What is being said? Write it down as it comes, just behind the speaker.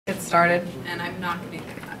started, and I'm not going to.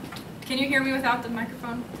 Can you hear me without the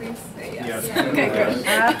microphone, please? Say yes. Yeah. Okay, good.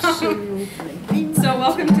 Absolutely. So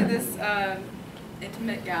welcome to this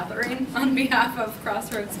intimate gathering on behalf of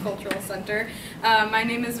Crossroads Cultural Center. My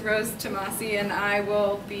name is Rose Tomasi, and I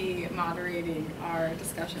will be moderating our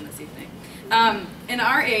discussion this evening. In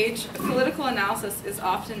our age, political analysis is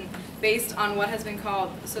often based on what has been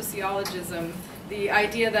called sociologism, the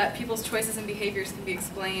idea that people's choices and behaviors can be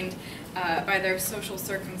explained by their social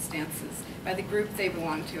circumstances, by the group they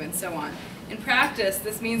belong to, and so on. In practice,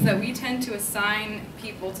 this means that we tend to assign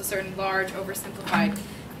people to certain large, oversimplified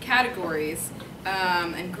categories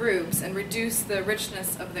and groups, and reduce the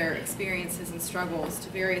richness of their experiences and struggles to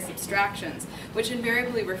various abstractions, which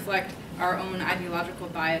invariably reflect our own ideological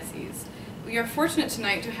biases. We are fortunate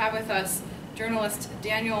tonight to have with us journalist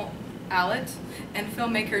Daniel ALLOTT and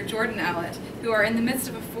filmmaker Jordan ALLOTT, who are in the midst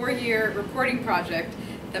of a 4-year reporting project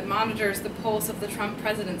that monitors the pulse of the Trump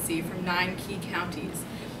presidency from 9 key counties.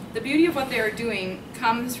 The beauty of what they are doing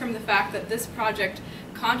comes from the fact that this project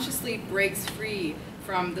consciously breaks free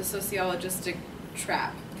from the sociologistic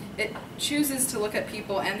trap. It chooses to look at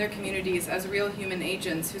people and their communities as real human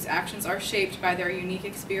agents whose actions are shaped by their unique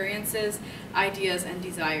experiences, ideas, and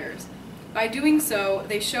desires. By doing so,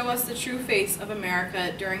 they show us the true face of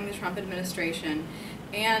America during the Trump administration,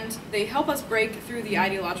 and they help us break through the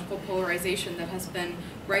ideological polarization that has been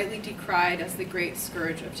rightly decried as the great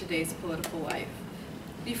scourge of today's political life.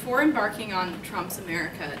 Before embarking on Trump's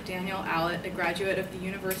America, Daniel ALLOTT, a graduate of the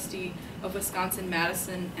University of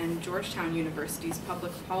Wisconsin-Madison and Georgetown University's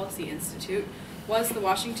Public Policy Institute, was the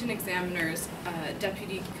Washington Examiner's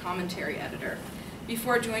deputy commentary editor.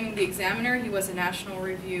 Before joining the Examiner, he was a National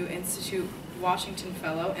Review Institute Washington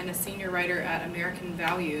Fellow and a senior writer at American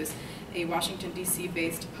Values, a Washington,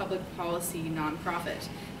 D.C.-based public policy nonprofit.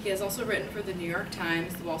 He has also written for the New York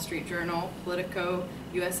Times, the Wall Street Journal, Politico,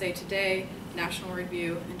 USA Today, National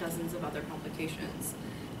Review, and dozens of other publications.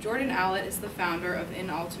 Jordan ALLOTT is the founder of In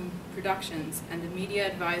Altum Productions and a media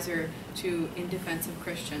advisor to In Defense of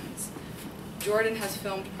Christians. Jordan has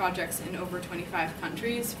filmed projects in over 25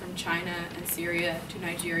 countries, from China and Syria to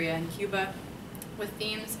Nigeria and Cuba, with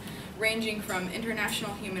themes ranging from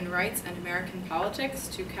international human rights and American politics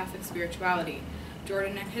to Catholic spirituality.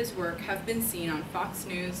 Jordan and his work have been seen on Fox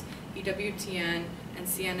News, EWTN, and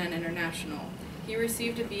CNN International. He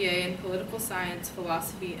received a BA in Political Science,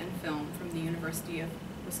 Philosophy, and Film from the University of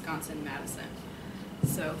Wisconsin-Madison.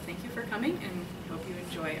 So thank you for coming, and we hope you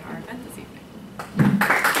enjoy our event this evening.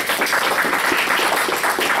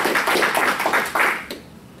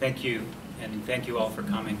 Thank you, and thank you all for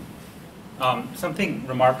coming. Something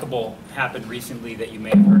remarkable happened recently that you may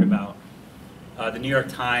have heard about. The New York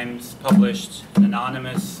Times published an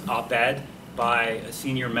anonymous op-ed by a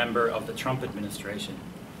senior member of the Trump administration.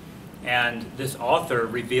 And this author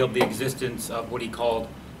revealed the existence of what he called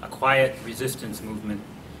a quiet resistance movement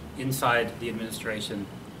inside the administration,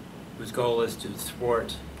 whose goal is to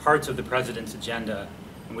thwart parts of the president's agenda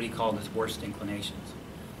and what he called his worst inclinations.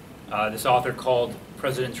 This author called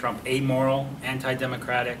President Trump amoral,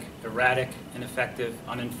 anti-democratic, erratic, ineffective,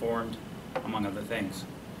 uninformed, among other things.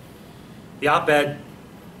 The op-ed,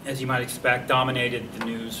 as you might expect, dominated the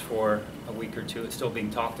news for a week or two. It's still being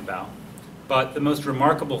talked about. But the most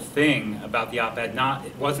remarkable thing about the op-ed,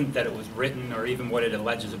 it wasn't that it was written or even what it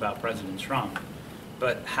alleges about President Trump,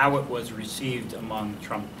 but how it was received among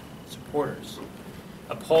Trump supporters.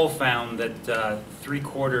 A poll found that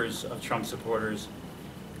 3/4 of Trump supporters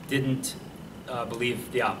didn't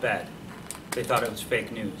believe the op-ed. They thought it was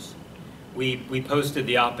fake news. We posted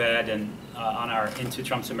the op-ed and on our Into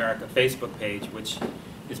Trump's America Facebook page, which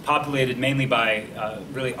is populated mainly by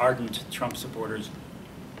really ardent Trump supporters.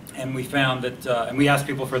 And we found that, and we asked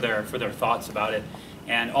people for their thoughts about it,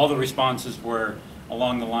 and all the responses were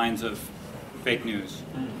along the lines of fake news.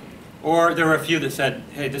 Or there were a few that said,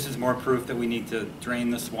 hey, this is more proof that we need to drain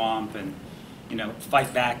the swamp and,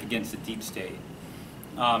 fight back against the deep state.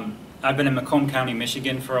 I've been in Macomb County,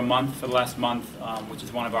 Michigan for the last month, which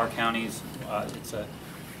is one of our counties. It's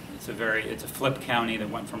a flip county that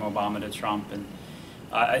went from Obama to Trump, and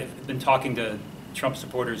I've been talking to Trump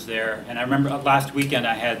supporters there. And I remember last weekend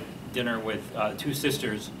I had dinner with 2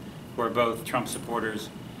 sisters who are both Trump supporters,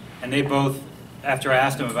 and they both, after I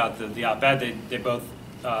asked them about the op-ed, they both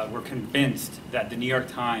were convinced that the New York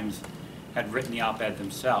Times had written the op-ed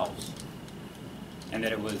themselves, and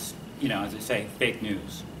that it was, as I say, fake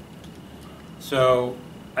news. So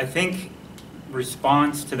I think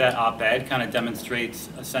response to that op-ed kind of demonstrates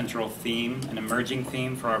a central theme, an emerging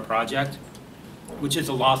theme for our project, which is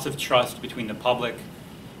a loss of trust between the public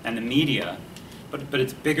and the media. But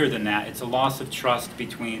it's bigger than that. It's a loss of trust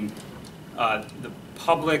between the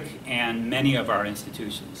public and many of our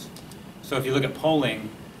institutions. So if you look at polling,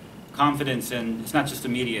 confidence in, it's not just the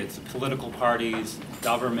media, it's the political parties,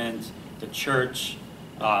 government, the church,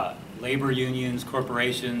 labor unions,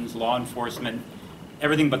 corporations, law enforcement,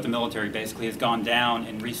 everything but the military basically has gone down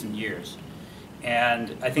in recent years.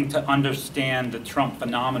 And I think to understand the Trump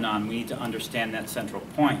phenomenon, we need to understand that central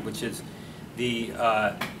point, which is the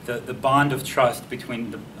bond of trust between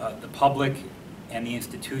the public and the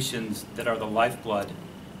institutions that are the lifeblood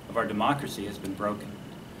of our democracy has been broken.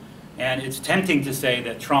 And it's tempting to say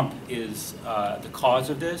that Trump is the cause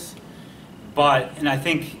of this, and I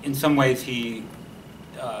think in some ways he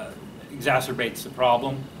exacerbates the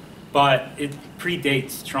problem, but it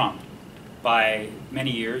predates Trump by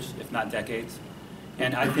many years, if not decades.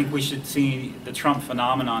 And I think we should see the Trump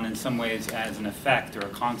phenomenon in some ways as an effect or a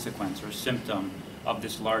consequence or a symptom of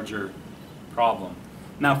this larger problem.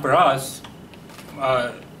 Now for us,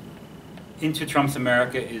 Into Trump's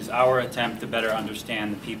America is our attempt to better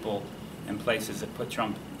understand the people and places that put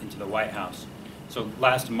Trump into the White House. So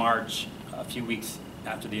last March, a few weeks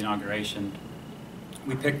after the inauguration,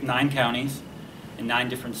 we picked 9 counties in 9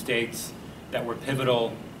 different states that were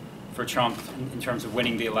pivotal for Trump in terms of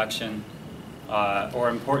winning the election, or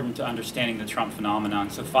important to understanding the Trump phenomenon.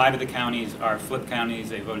 So 5 of the counties are flip counties.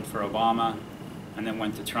 They voted for Obama and then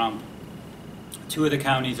went to Trump. 2 of the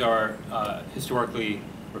counties are historically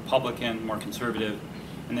Republican, more conservative.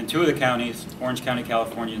 And then 2 of the counties, Orange County,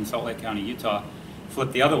 California, and Salt Lake County, Utah,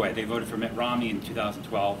 flipped the other way. They voted for Mitt Romney in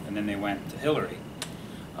 2012, and then they went to Hillary.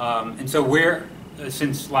 And so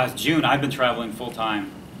since last June, I've been traveling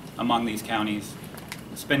full-time among these counties,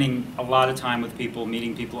 spending a lot of time with people,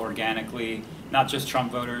 meeting people organically, not just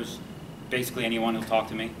Trump voters, basically anyone who'll talk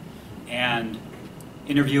to me, and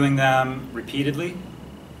interviewing them repeatedly.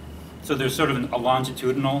 So there's sort of a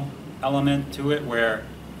longitudinal element to it where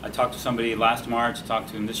I talked to somebody last March, talked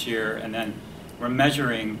to him this year, and then we're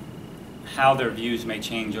measuring how their views may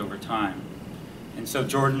change over time. And so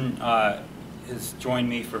Jordan has joined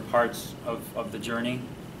me for parts of the journey.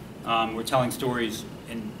 We're telling stories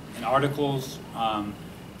in articles,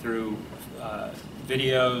 through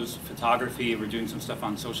videos, photography. We're doing some stuff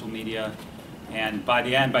on social media. And by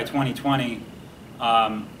 2020,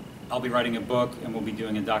 I'll be writing a book, and we'll be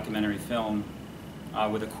doing a documentary film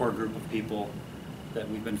with a core group of people that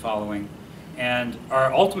we've been following. And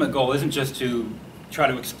our ultimate goal isn't just to try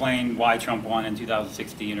to explain why Trump won in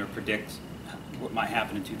 2016 or predict what might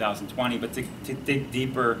happen in 2020, but to dig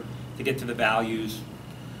deeper, to get to the values,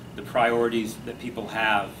 the priorities that people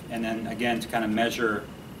have, and then again to kind of measure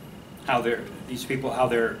how how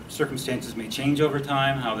their circumstances may change over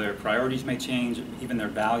time, how their priorities may change, even their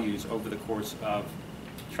values over the course of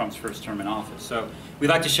Trump's first term in office. So we'd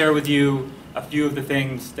like to share with you a few of the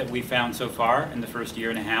things that we found so far in the first year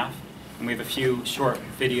and a half. And we have a few short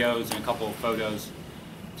videos and a couple of photos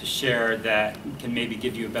to share that can maybe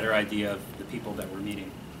give you a better idea of the people that we're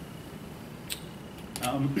meeting.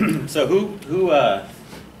 So who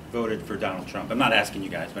voted for Donald Trump? I'm not asking you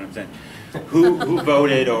guys, but I'm saying who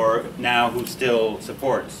voted or now who still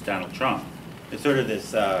supports Donald Trump? It's sort of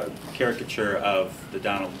this caricature of the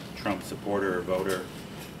Donald Trump supporter or voter.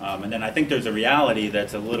 And then I think there's a reality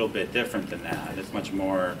that's a little bit different than that. It's much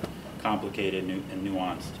more complicated and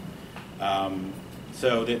nuanced.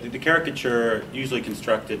 So the caricature, usually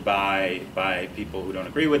constructed by people who don't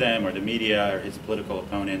agree with him or the media or his political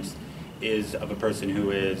opponents, is of a person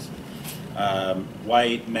who is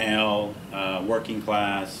white, male, working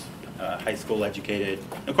class, high school educated.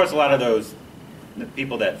 And of course, a lot of those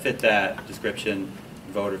people that fit that description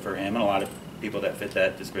voted for him, and a lot of people that fit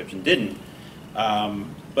that description didn't.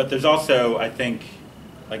 But there's also, I think,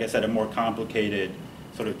 like I said, a more complicated,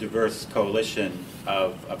 sort of diverse coalition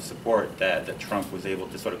of support that Trump was able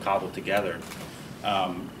to sort of cobble together.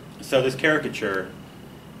 So this caricature,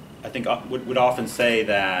 I think, would often say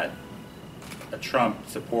that a Trump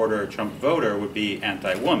supporter, Trump voter would be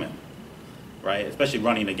anti-woman, right? Especially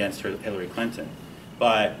running against Hillary Clinton.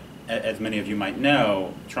 But as many of you might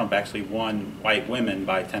know, Trump actually won white women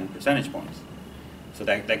by 10 percentage points. So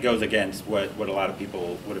that goes against what a lot of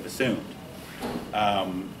people would have assumed.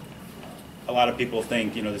 A lot of people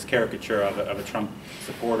think, this caricature of a Trump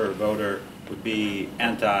supporter or voter would be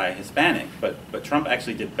anti-Hispanic, but Trump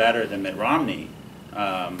actually did better than Mitt Romney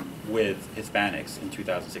with Hispanics in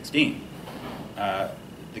 2016.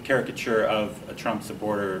 The caricature of a Trump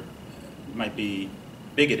supporter might be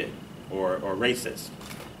bigoted or racist,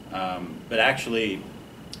 but actually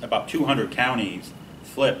about 200 counties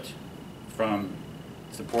flipped from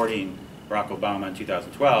supporting Barack Obama in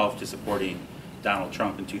 2012 to supporting Donald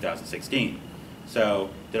Trump in 2016. So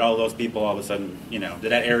Did all those people all of a sudden, did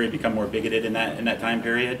that area become more bigoted in that time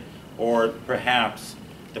period? Or perhaps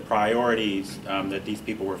the priorities that these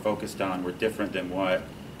people were focused on were different than what,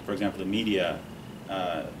 for example, the media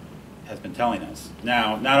has been telling us.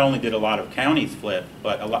 Now, not only did a lot of counties flip,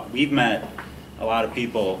 but we've met a lot of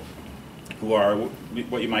people who are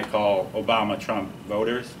what you might call Obama-Trump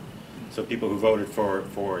voters. So people who voted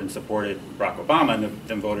for and supported Barack Obama and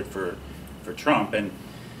then voted for Trump. And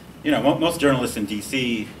most journalists in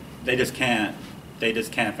D.C. they just can't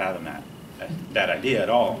fathom that idea at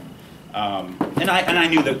all. And I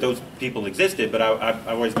knew that those people existed, but I've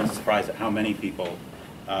always been surprised at how many people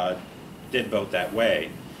did vote that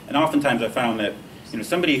way. And oftentimes I found that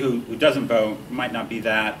somebody who doesn't vote might not be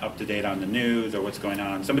that up to date on the news or what's going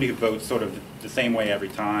on. Somebody who votes sort of the same way every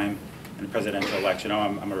time in a presidential election. Oh,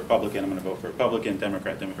 I'm a Republican, I'm going to vote for Republican,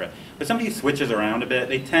 Democrat. But somebody who switches around a bit,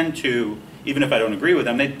 they tend to, even if I don't agree with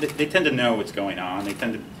them, they tend to know what's going on. They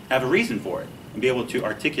tend to have a reason for it and be able to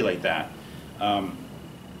articulate that.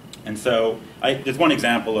 And so there's one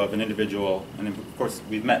example of an individual, and of course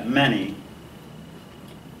we've met many.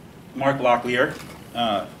 Mark Locklear.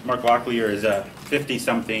 Mark Locklear is a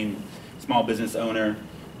 50-something small business owner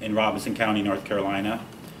in Robeson County, North Carolina.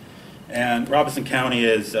 And Robeson County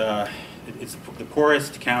is it's the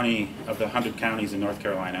poorest county of the 100 counties in North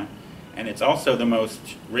Carolina, and it's also the most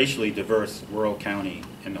racially diverse rural county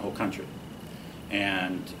in the whole country.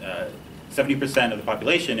 And 70% of the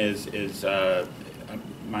population is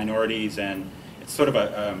minorities, and it's sort of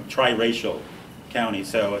a triracial county.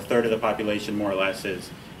 So a third of the population, more or less,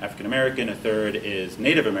 is African American, a third is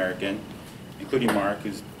Native American, including Mark,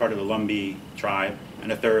 who's part of the Lumbee tribe,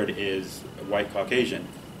 and a third is white Caucasian.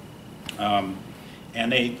 And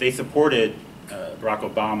they supported Barack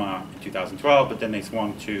Obama in 2012, but then they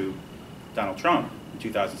swung to Donald Trump in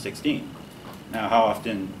 2016. Now, how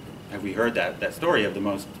often have we heard that story of the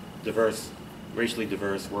most racially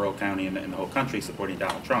diverse rural county in the whole country supporting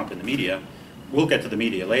Donald Trump in the media? We'll get to the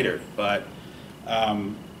media later, but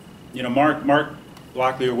Mark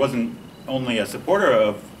Locklear wasn't only a supporter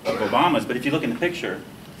of Obama's, but if you look in the picture,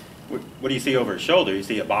 what do you see over his shoulder? You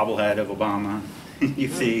see a bobblehead of Obama. You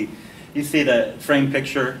see the framed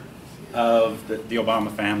picture of the Obama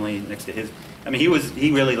family next to his. I mean,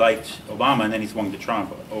 he really liked Obama, and then he swung to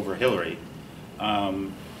Trump over Hillary.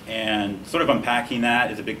 And sort of unpacking that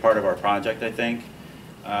is a big part of our project, I think.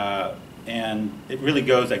 And it really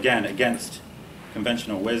goes, again, against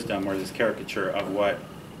conventional wisdom or this caricature of what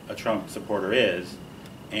a Trump supporter is.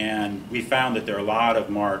 And we found that there are a lot of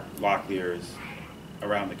Mark Locklears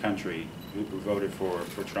around the country who voted for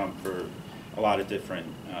Trump for a lot of different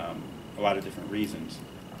reasons.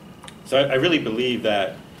 So I really believe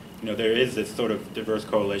that there is this sort of diverse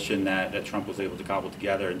coalition that Trump was able to cobble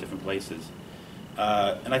together in different places.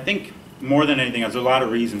 And I think more than anything else, there's a lot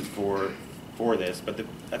of reasons for this, but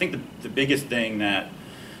I think the biggest thing that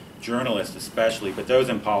journalists especially, but those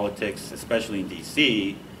in politics, especially in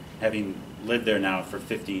D.C., having lived there now for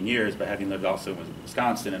 15 years, but having lived also in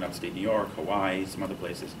Wisconsin and upstate New York, Hawaii, some other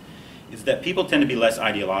places, is that people tend to be less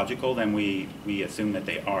ideological than we assume that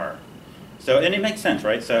they are. So, and it makes sense,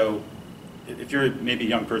 right? So if you're maybe a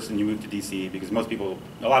young person, you move to D.C. because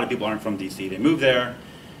a lot of people aren't from D.C. They move there,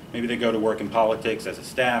 maybe they go to work in politics as a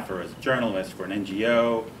staff or as a journalist for an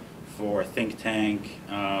NGO, for a think tank.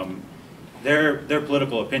 Their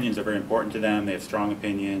political opinions are very important to them. They have strong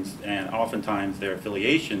opinions, and oftentimes their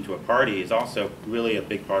affiliation to a party is also really a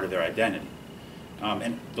big part of their identity.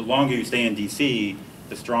 And the longer you stay in D.C.,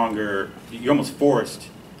 the stronger, you're almost forced,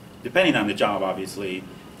 depending on the job obviously,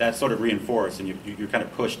 that's sort of reinforced, and you're kind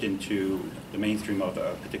of pushed into the mainstream of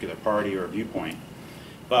a particular party or a viewpoint.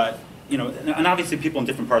 But, and obviously people in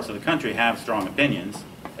different parts of the country have strong opinions.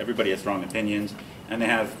 Everybody has strong opinions, and they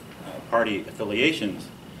have party affiliations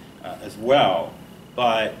as well,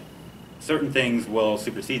 but certain things will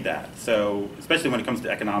supersede that. So, especially when it comes to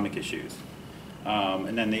economic issues.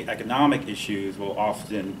 And then the economic issues will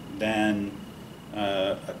often then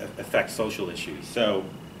affect social issues. So,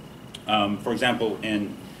 for example,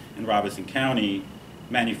 in Robeson County,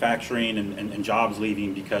 manufacturing and jobs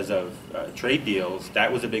leaving because of trade deals,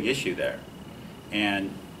 that was a big issue there.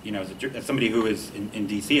 And as somebody who is in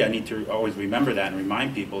D.C., I need to always remember that and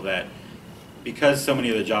remind people that because so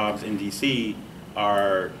many of the jobs in D.C.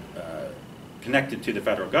 are connected to the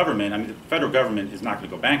federal government, I mean, the federal government is not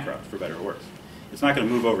going to go bankrupt, for better or worse. It's not going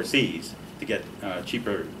to move overseas to get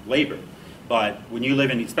cheaper labor. But when you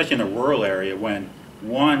live in, especially in a rural area, when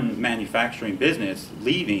one manufacturing business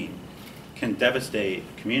leaving can devastate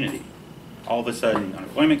a community, all of a sudden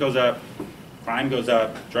unemployment goes up, crime goes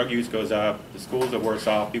up, drug use goes up, the schools are worse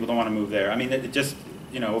off, people don't want to move there. I mean, it just,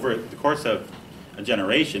 over the course of a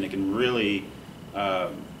generation, it can really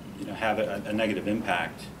have a negative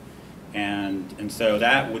impact. And so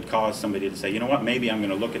that would cause somebody to say, you know what, maybe I'm going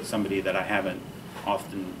to look at somebody that I haven't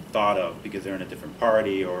often thought of because they're in a different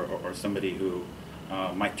party, or somebody who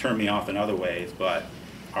might turn me off in other ways, but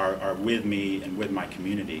are with me and with my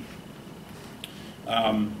community.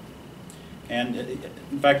 And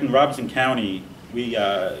in fact, in Robeson County, we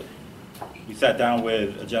sat down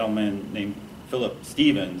with a gentleman named Philip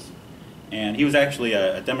Stevens, and he was actually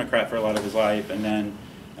a Democrat for a lot of his life, and then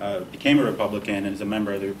became a Republican and is a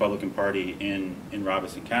member of the Republican Party in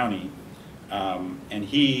Robeson County. And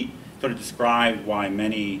he sort of described why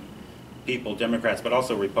many people, Democrats but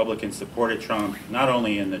also Republicans, supported Trump not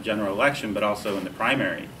only in the general election but also in the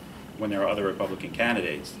primary when there were other Republican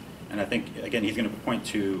candidates. And I think, again, he's going to point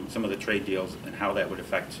to some of the trade deals and how that would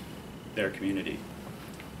affect their community.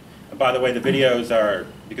 By the way, the videos are,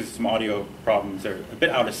 because of some audio problems, they're a bit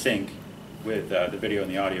out of sync with the video and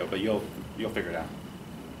the audio, but you'll figure it out.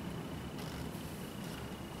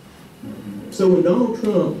 So when Donald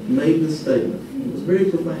Trump made this statement, it was very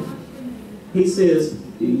profound. He says,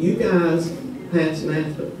 you guys passed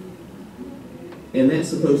NAFTA, and that's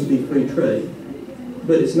supposed to be free trade.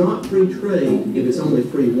 But it's not free trade if it's only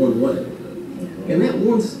free one way. And that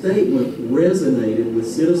one statement resonated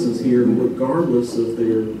with citizens here regardless of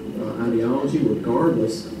their ideology,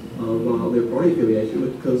 regardless of their party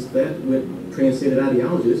affiliation, because that transcended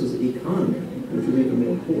ideology. This was economy, which was even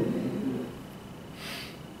more important.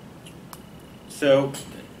 So,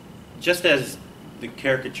 just as the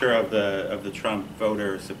caricature of the Trump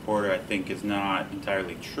voter supporter, I think, is not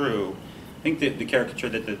entirely true, I think that the caricature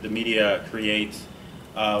that the media creates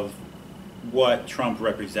of what Trump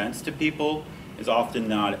represents to people is often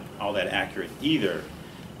not all that accurate either.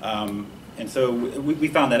 And so we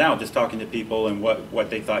found that out just talking to people and what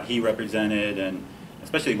they thought he represented, and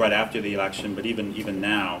especially right after the election, but even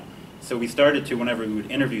now. So we started to, whenever we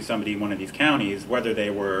would interview somebody in one of these counties, whether they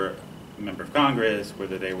were a member of Congress,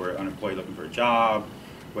 whether they were unemployed looking for a job,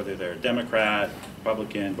 whether they're a Democrat,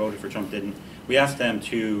 Republican, voted for Trump, didn't, we asked them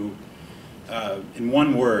to, in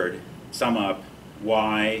one word, sum up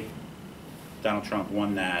why Donald Trump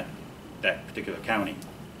won that particular county.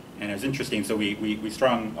 And it was interesting, so we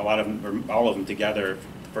strung a lot of them, or all of them together,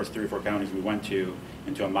 the first 3 or 4 counties we went to,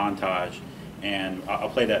 into a montage. And I'll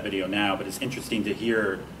play that video now, but it's interesting to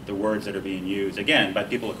hear the words that are being used, again, by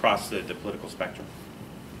people across the political spectrum.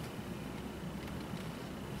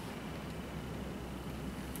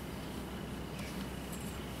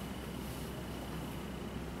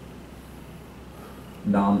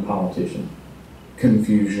 Non-politician.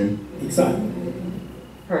 Confusion. Excitement.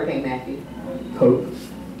 Hurricane Matthew. Hope.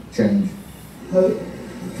 Change. Hope.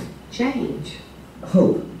 Change.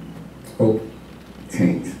 Hope. Hope.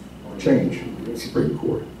 Change. Change. Supreme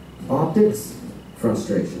Court. Optics.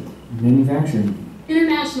 Frustration. Manufacturing.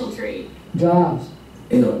 International trade. Jobs.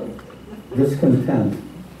 Italy. Discontent.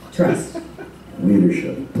 Trust.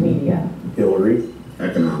 Leadership. Media. Hillary.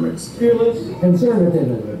 Economics. Fearless.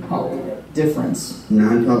 Conservatism. Hope. Difference.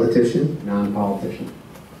 Non-politician. Non-politician.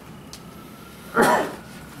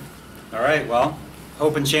 All right, well,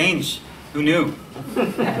 hope and change. Who knew?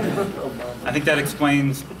 I think that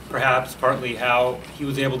explains perhaps partly how he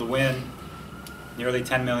was able to win nearly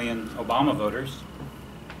 10 million Obama voters.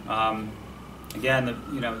 Again,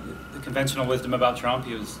 the conventional wisdom about Trump,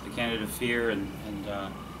 he was the candidate of fear and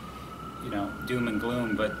doom and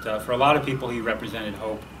gloom. But for a lot of people, he represented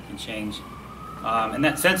hope and change. And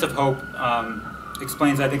that sense of hope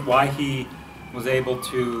explains, I think, why he was able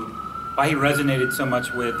to, why he resonated so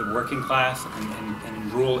much with the working class and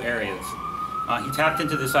in rural areas. He tapped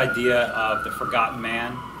into this idea of the forgotten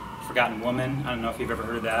man, forgotten woman. I don't know if you've ever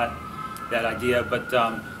heard of that idea, but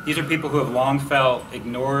these are people who have long felt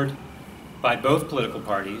ignored by both political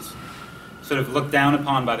parties, sort of looked down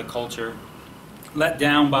upon by the culture, let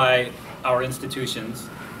down by our institutions,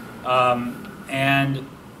 and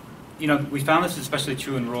we found this especially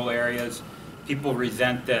true in rural areas. People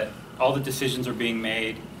resent that all the decisions are being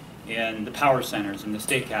made in the power centers, in the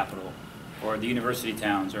state capital, or the university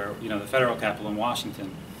towns, or the federal capital in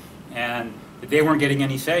Washington, and that they weren't getting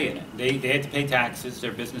any say in it. They had to pay taxes,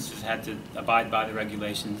 their businesses had to abide by the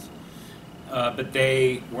regulations, but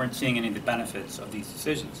they weren't seeing any of the benefits of these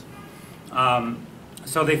decisions.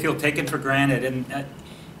 So they feel taken for granted, and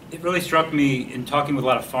it really struck me in talking with a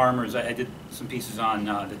lot of farmers. I did some pieces on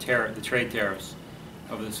the trade tariffs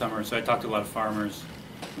over the summer, so I talked to a lot of farmers,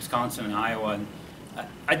 Wisconsin and Iowa, and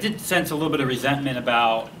I did sense a little bit of resentment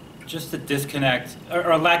about just the disconnect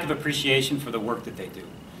or a lack of appreciation for the work that they do.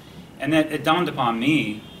 And that it dawned upon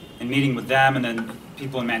me, and meeting with them, and then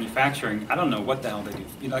people in manufacturing, I don't know what the hell they do.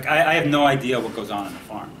 You know, like, I have no idea what goes on a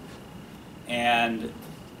farm. And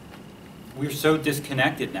we're so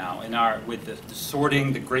disconnected now with the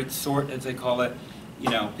sorting, the great sort, as they call it. You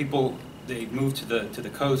know, people, they move to the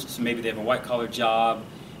coasts, maybe they have a white-collar job,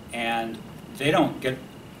 and they don't get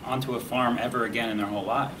onto a farm ever again in their whole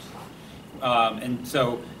lives. And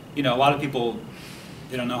so, you know, a lot of people,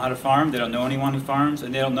 they don't know how to farm, they don't know anyone who farms,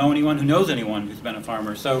 and they don't know anyone who knows anyone who's been a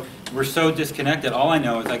farmer. So we're so disconnected. All I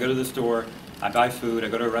know is I go to the store, I buy food, I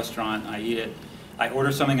go to a restaurant, I eat it, I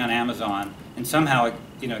order something on Amazon, and somehow it,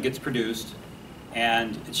 you know, gets produced,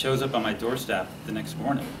 and it shows up on my doorstep the next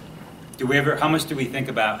morning. How much do we think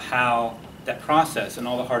about how that process and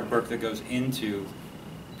all the hard work that goes into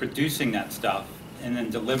producing that stuff and then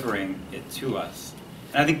delivering it to us?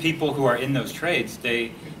 And I think people who are in those trades,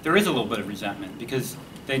 there is a little bit of resentment because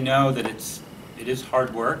they know that it is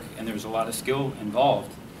hard work and there's a lot of skill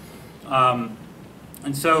involved. And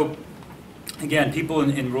so, again, people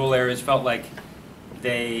in rural areas felt like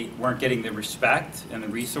they weren't getting the respect and the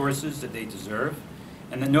resources that they deserve,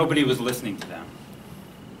 and that nobody was listening to them.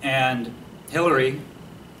 And Hillary,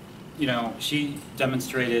 you know, she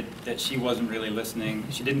demonstrated that she wasn't really listening.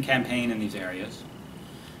 She didn't campaign in these areas.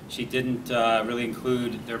 She didn't really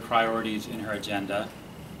include their priorities in her agenda.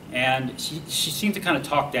 And she seemed to kind of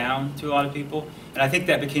talk down to a lot of people. And I think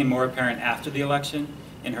that became more apparent after the election.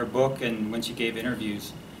 In her book and when she gave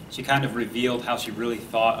interviews, she kind of revealed how she really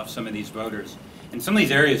thought of some of these voters. And some of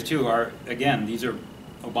these areas, too, are, again,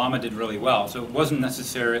 Obama did really well. So it wasn't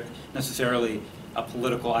necessarily a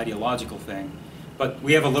political, ideological thing. But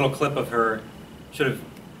we have a little clip of her sort of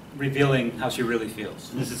revealing how she really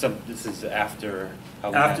feels. This is after how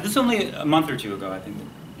long? After, this is only a month or two ago, I think.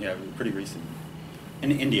 Yeah, pretty recent.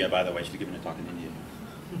 In India, by the way, she's giving a talk in India.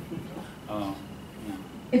 Oh, yeah.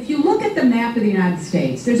 If you look at the map of the United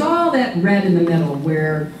States, there's all that red in the middle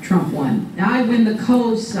where Trump won. Now, I win the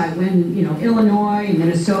coast, I win, you know, Illinois,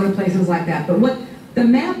 Minnesota, places like that. But what the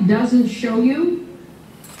map doesn't show you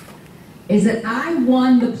is that I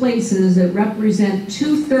won the places that represent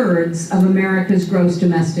 2/3 of America's gross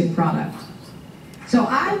domestic product. So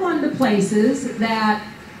I won the places that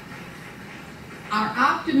are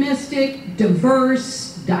optimistic,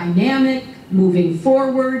 diverse, dynamic, moving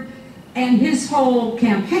forward, and his whole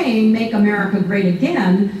campaign, Make America Great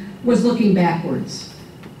Again, was looking backwards.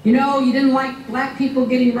 You know, you didn't like black people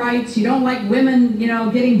getting rights, you don't like women, you know,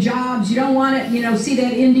 getting jobs, you don't want to, you know, see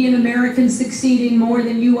that Indian American succeeding more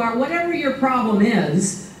than you are. Whatever your problem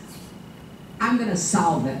is, I'm going to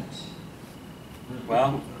solve it.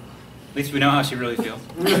 Well, at least we know how she really feels.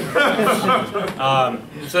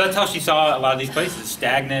 So that's how she saw a lot of these places: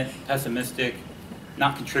 stagnant, pessimistic,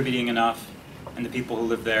 not contributing enough, and the people who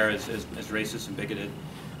live there as racist and bigoted.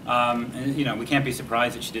 And you know, we can't be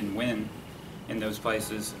surprised that she didn't win in those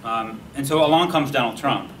places. And so along comes Donald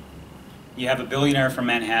Trump. You have a billionaire from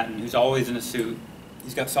Manhattan who's always in a suit.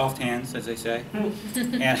 He's got soft hands, as they say.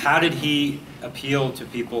 And how did he appeal to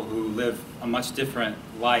people who live a much different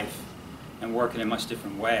life and work in a much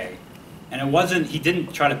different way? And it wasn't, he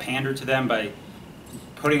didn't try to pander to them by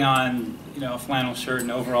putting on, you know, a flannel shirt and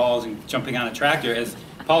overalls and jumping on a tractor, as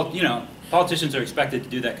you know, politicians are expected to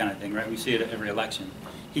do that kind of thing, right? We see it at every election.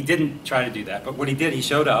 He didn't try to do that, but what he did, he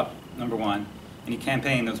showed up, number one, and he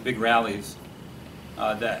campaigned those big rallies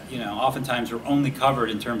that, you know, oftentimes were only covered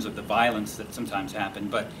in terms of the violence that sometimes happened,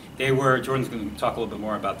 but they were, Jordan's going to talk a little bit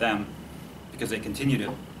more about them, because he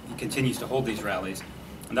continues to hold these rallies.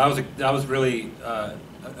 And that was really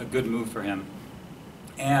a good move for him.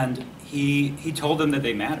 And he told them that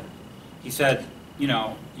they mattered. He said, you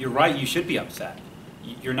know, you're right, you should be upset.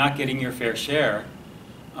 You're not getting your fair share,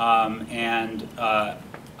 and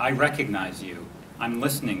I recognize you. I'm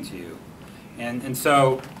listening to you. And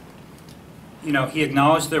so, you know, he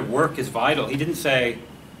acknowledged their work is vital. He didn't say,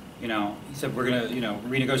 you know, he said we're going to, you know,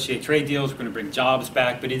 renegotiate trade deals, we're going to bring jobs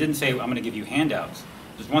back, but he didn't say I'm going to give you handouts.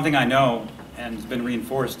 There's one thing I know, and it's been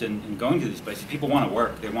reinforced in going to these places: people want to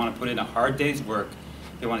work. They want to put in a hard day's work.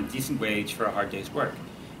 They want a decent wage for a hard day's work.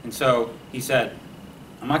 And so he said,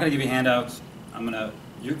 I'm not going to give you handouts.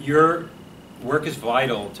 Your work is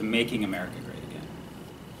vital to making America great again.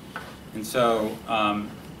 And so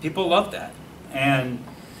people love that. And,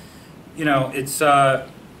 you know, it's, again,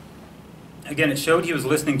 it showed he was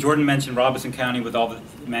listening. Jordan mentioned Robeson County with all the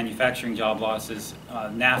manufacturing job losses.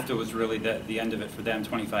 NAFTA was really the end of it for them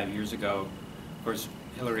 25 years ago. Of course,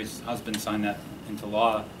 Hillary's husband signed that into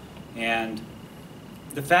law. And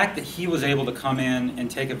the fact that he was able to come in and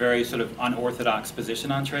take a very sort of unorthodox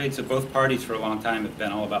position on trade, so both parties for a long time have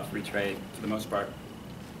been all about free trade for the most part.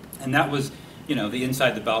 And that was you know, the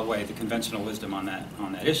inside the beltway, the conventional wisdom on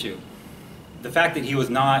that issue. The fact that he was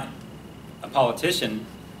not a politician,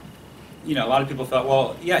 you know, a lot of people thought,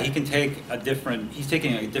 well, yeah, he can take he's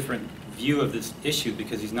taking a different view of this issue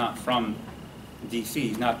because he's not from DC.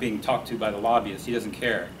 He's not being talked to by the lobbyists. He doesn't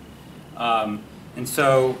care. And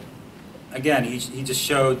so, again, he just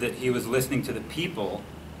showed that he was listening to the people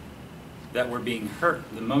that were being hurt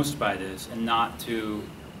the most by this, and not to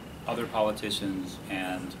other politicians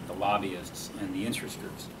and the lobbyists and the interest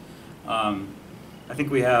groups. I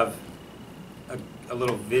think we have a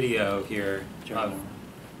little video here.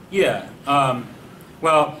 Yeah.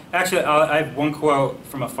 Well, actually, I have one quote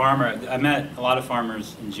from a farmer. I met a lot of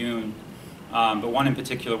farmers in June, but one in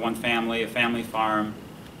particular, one family, a family farm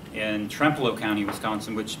in Trempealeau County,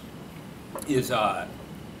 Wisconsin, which is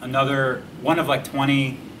another one of like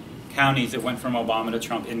 20 counties that went from Obama to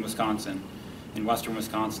Trump in Wisconsin, in western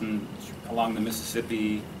Wisconsin, along the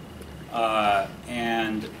Mississippi,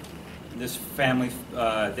 and this family,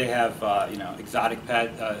 they have you know,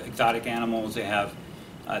 exotic animals. They have,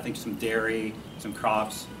 I think, some dairy, some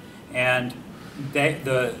crops, and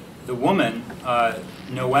the woman,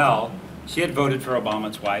 Noelle, she had voted for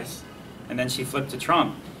Obama twice, and then she flipped to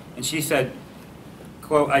Trump, and she said,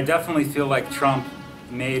 quote, "I definitely feel like Trump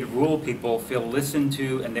made rural people feel listened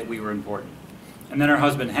to and that we were important." And then her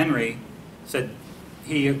husband Henry said,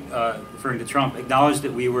 he, referring to Trump, acknowledged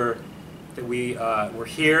that we were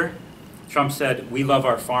here. Trump said, "We love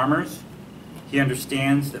our farmers. He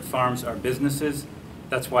understands that farms are businesses.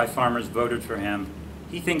 That's why farmers voted for him.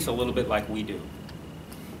 He thinks a little bit like we do."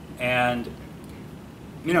 And,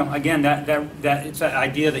 you know, again, that it's that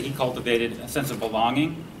idea that he cultivated, a sense of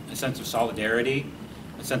belonging, a sense of solidarity,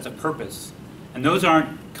 a sense of purpose. And those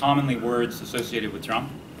aren't commonly words associated with Trump.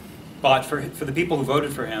 But for the people who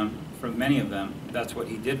voted for him, for many of them, that's what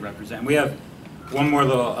he did represent. We have one more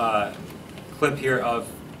little clip here of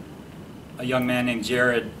a young man named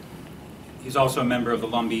Jared. He's also a member of the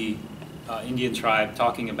Lumbee Indian tribe,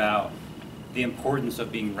 talking about the importance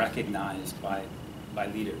of being recognized by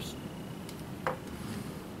leaders.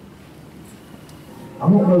 I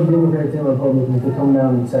want those Democrats and Republicans to come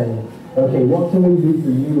down and say, okay, what can we do for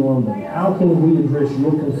you, Lumbee? How can we address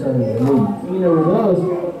your concerns and needs? You know, with us,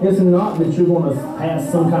 it's not that you're going to pass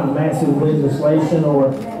some kind of massive legislation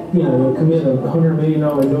or, you know, commit a $100 million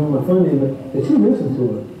government funding, but that you listen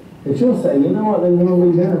to it. That you'll say, you know what,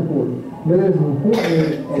 they're important. They're as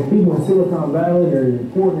important as people in Silicon Valley, they're as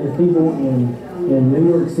important as people in New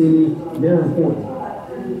York City, they're important.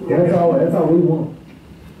 That's all we want.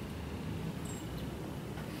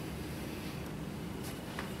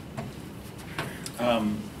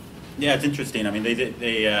 Yeah, it's interesting. I mean, they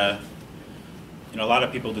you know, a lot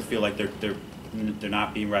of people just feel like they're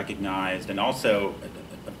not being recognized, and also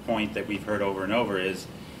a point that we've heard over and over is,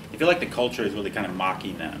 I feel like the culture is really kind of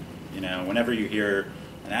mocking them. You know, whenever you hear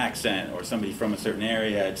an accent or somebody from a certain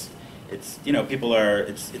area, it's you know, people are,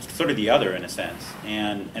 it's sort of the other in a sense,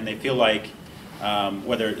 and they feel like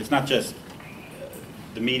whether it's not just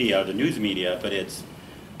the media, the news media, but it's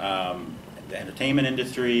the entertainment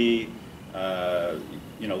industry.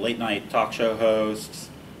 You know, late night talk show hosts,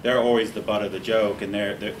 they're always the butt of the joke, and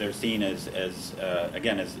they're seen as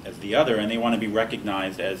again as the other, and they want to be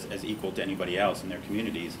recognized as equal to anybody else in their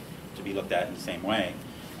communities, to be looked at in the same way.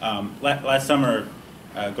 Last summer,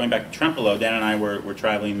 going back to Trempealeau, Dan and I were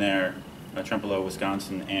traveling there, Trempealeau,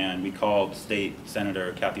 Wisconsin, and we called State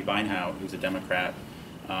Senator Kathy Beinhout, who's a Democrat,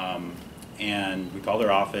 and we called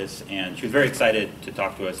her office, and she was very excited to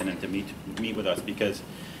talk to us and to meet with us, because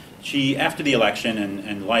she, after the election,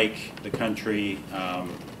 and like the country,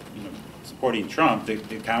 you know, supporting Trump, the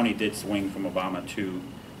county did swing from Obama to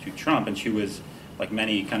Trump, and she was, like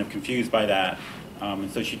many, kind of confused by that.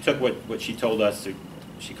 And so she took what she told us,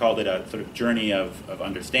 she called it a sort of journey of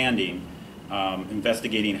understanding,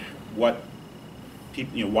 investigating what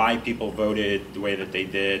people, you know, why people voted the way that they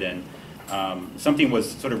did, and something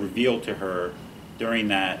was sort of revealed to her during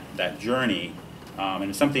that journey,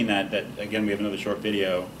 and it's something that again, we have another short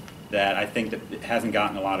video that I think that it hasn't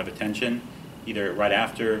gotten a lot of attention, either right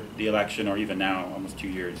after the election or even now, almost 2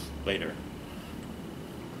 years later.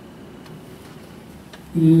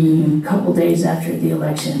 A couple days after the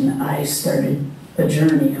election, I started a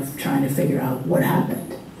journey of trying to figure out what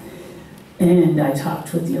happened. And I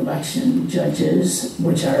talked with the election judges,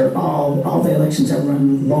 which are all the elections are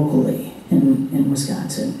run locally in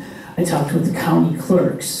Wisconsin. I talked with the county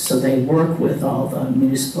clerks, so they work with all the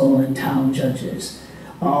municipal and town judges,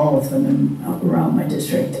 all of them around my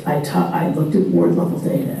district. I looked at ward level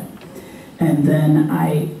data, and then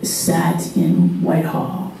I sat in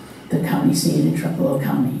Whitehall, the county seat in Trempealeau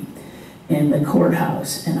County, in the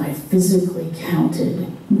courthouse, and I physically counted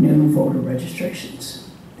new voter registrations.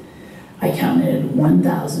 I counted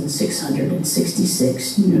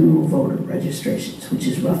 1,666 new voter registrations, which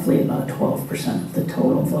is roughly about 12% of the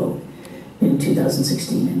total vote in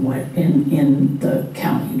 2016 in the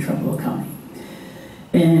county, in Trumbull County.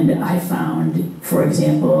 And I found, for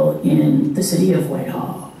example, in the city of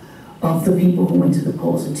Whitehall, of the people who went to the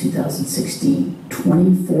polls in 2016,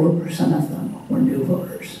 24% of them were new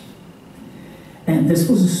voters. And this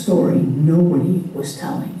was a story nobody was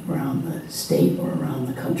telling around the state or around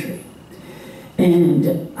the country.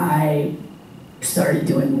 And I started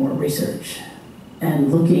doing more research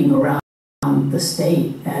and looking around the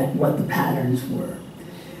state at what the patterns were.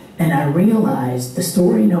 And I realized the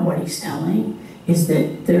story nobody's telling is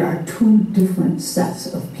that there are two different sets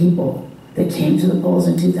of people that came to the polls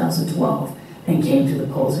in 2012 and came to the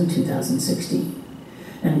polls in 2016.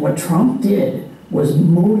 And what Trump did was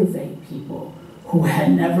motivate people who had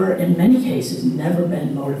never, in many cases, never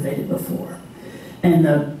been motivated before. And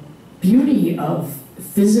the beauty of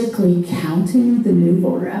physically counting the new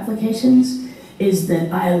voter applications is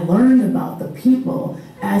that I learned about the people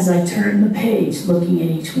as I turned the page looking at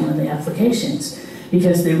each one of the applications,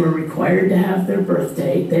 because they were required to have their birth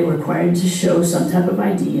date, they were required to show some type of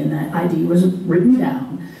ID, and that ID was written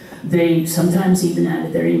down. They sometimes even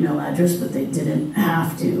added their email address, but they didn't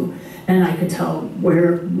have to. And I could tell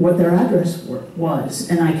what their address was.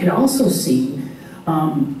 And I could also see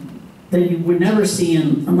that you would never see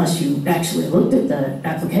unless you actually looked at the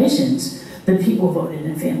applications, that people voted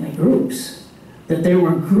in family groups. That there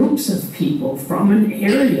were groups of people from an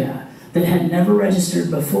area that had never registered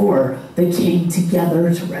before that came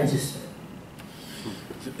together to register.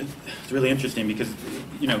 It's really interesting because,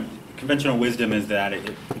 conventional wisdom is that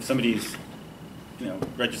if somebody's,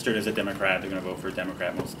 registered as a Democrat, they're going to vote for a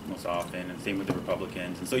Democrat most often, and same with the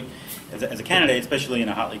Republicans. And so, as a candidate, especially in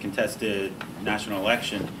a hotly contested national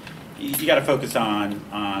election, you got to focus on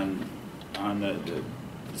the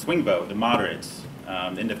swing vote, the moderates,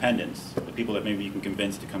 the independents, the people that maybe you can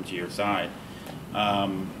convince to come to your side.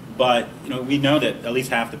 But we know that at least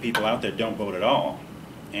half the people out there don't vote at all,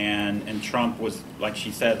 and Trump was, like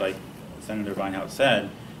she said, like Senator Vinehouse said,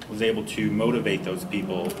 was able to motivate those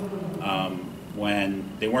people when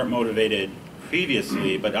they weren't motivated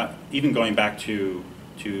previously. But even going back to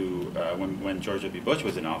when George W. Bush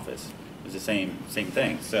was in office, it was the same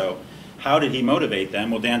thing. So how did he motivate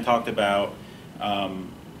them? Well, Dan talked about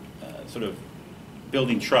sort of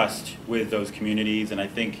building trust with those communities, and I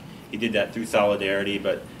think he did that through solidarity.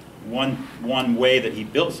 But one way that he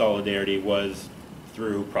built solidarity was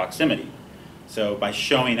through proximity. So by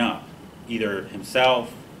showing up, either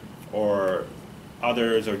himself or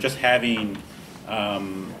others, or just having,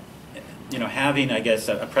 having, I guess,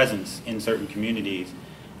 a presence in certain communities.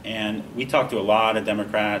 And we talked to a lot of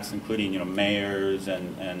Democrats, including, mayors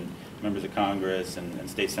and members of Congress and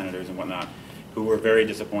state senators and whatnot, who were very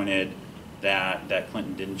disappointed that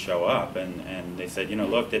Clinton didn't show up. And they said,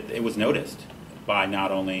 look, it was noticed by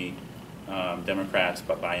not only Democrats,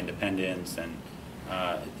 but by independents, and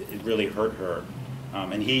it really hurt her.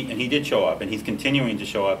 And he did show up, and he's continuing to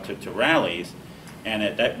show up to rallies,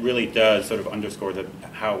 and that really does sort of underscore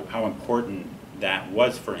how important that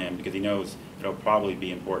was for him, because he knows it'll probably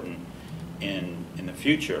be important in the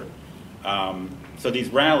future. So these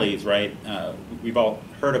rallies, right, we've all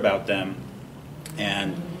heard about them,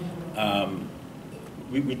 and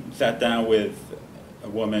we sat down with a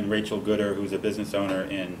woman, Rachel Gooder, who's a business owner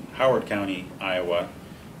in Howard County, Iowa,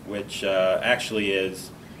 which actually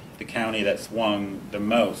is the county that swung the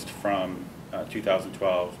most from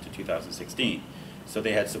 2012 to 2016. So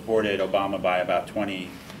they had supported Obama by about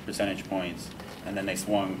 20 percentage points, and then they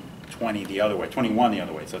swung 21 the other way.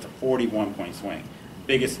 So it's a 41-point swing,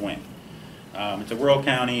 biggest swing. It's a rural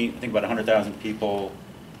county, I think about 100,000 people,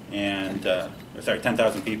 and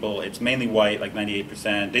 10,000 people. It's mainly white, like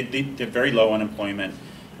 98%. They're very low unemployment.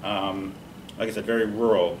 Like I said, very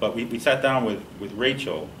rural. But we sat down with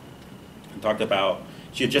Rachel and talked about,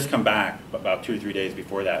 she had just come back about 2 or 3 days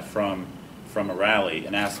before that from a rally,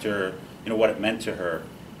 and asked her, what it meant to her.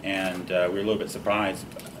 And we were a little bit surprised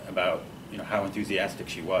about, how enthusiastic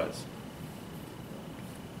she was.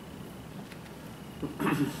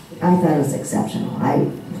 I thought it was exceptional. I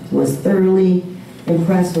was thoroughly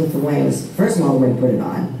impressed with the way it was, first of all, the way he put it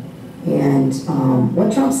on, and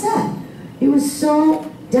what Trump said. He was so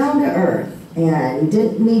down to earth, and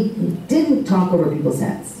he didn't talk over people's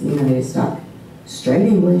heads. He was talk straight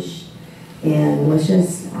English, and I was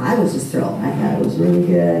just thrilled. I thought it was really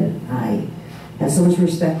good. I have so much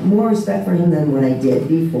respect, more respect for him than what I did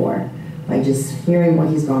before, by just hearing what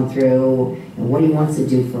he's gone through and what he wants to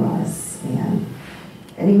do for us.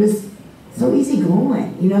 And he was so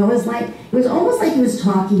easygoing. You know, it was almost like he was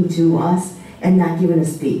talking to us and not giving a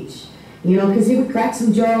speech. You know, because he would crack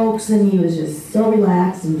some jokes and he was just so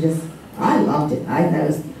relaxed and just, I loved it. That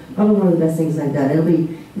was probably one of the best things I've done.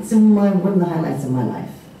 It's one of the highlights of my life,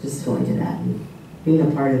 just going to that and being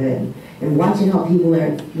a part of it and watching how people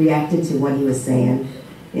reacted to what he was saying.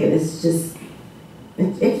 It was just,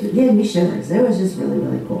 it gave me shivers. It was just really,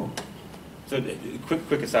 really cool. So,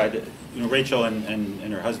 quick aside, you know, Rachel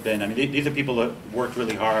and her husband, I mean, these are people that worked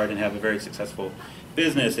really hard and have a very successful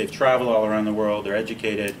business. They've traveled all around the world, they're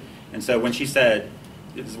educated. And so when she said,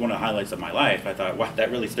 this is one of the highlights of my life, I thought, wow, that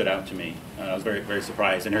really stood out to me. I was very, very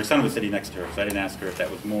surprised. And her son was sitting next to her, so I didn't ask her if that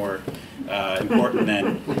was more important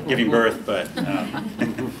than giving birth, but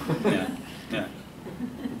yeah.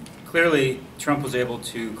 Clearly, Trump was able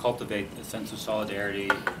to cultivate a sense of solidarity,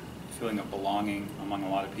 feeling of belonging among a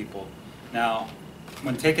lot of people. Now,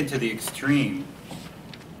 when taken to the extreme,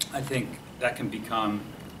 I think that can become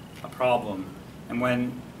a problem. And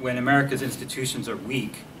when America's institutions are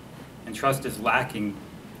weak and trust is lacking,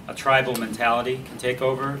 a tribal mentality can take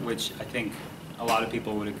over, which I think a lot of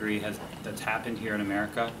people would agree that's happened here in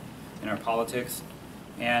America, in our politics.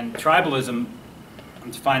 And tribalism,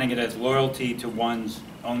 I'm defining it as loyalty to one's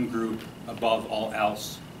own group above all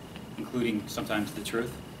else, including sometimes the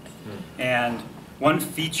truth. And one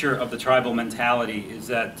feature of the tribal mentality is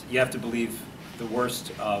that you have to believe the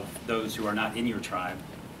worst of those who are not in your tribe.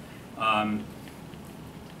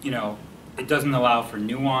 You know, it doesn't allow for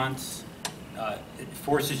nuance. It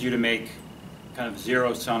forces you to make kind of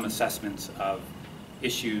zero-sum assessments of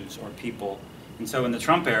issues or people. And so in the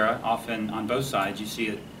Trump era, often on both sides, you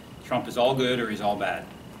see that Trump is all good or he's all bad.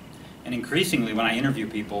 And increasingly, when I interview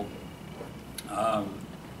people,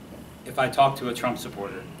 if I talk to a Trump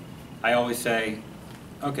supporter, I always say,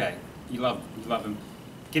 okay, you love him.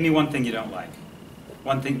 Give me one thing you don't like,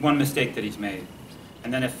 one mistake that he's made.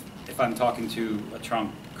 And then if I'm talking to a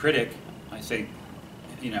Trump critic, I say,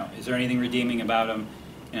 you know, is there anything redeeming about him?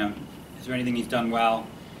 You know, is there anything he's done well?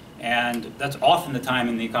 And that's often the time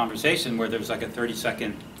in the conversation where there's like a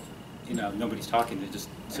 30-second, you know, nobody's talking, they're just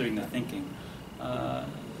sitting there thinking.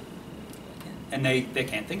 And they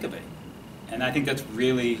can't think of it. And I think that's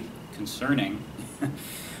really concerning.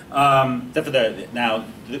 Now,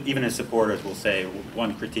 even his supporters will say,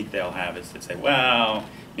 one critique they'll have is to say, well,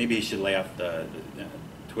 maybe he should lay off the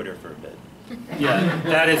Twitter for a bit. Yeah,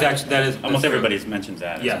 that is almost everybody mentions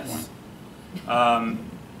that at some point.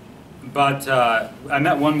 But I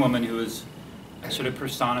met one woman who sort of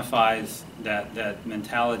personifies that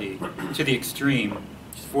mentality to the extreme.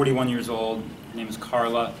 She's 41 years old. Her name is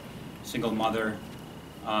Carla, single mother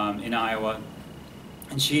in Iowa.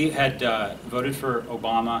 And she had voted for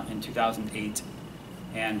Obama in 2008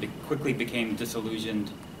 and quickly became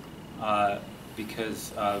disillusioned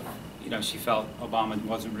because of, you know, she felt Obama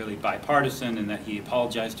wasn't really bipartisan and that he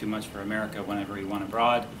apologized too much for America whenever he went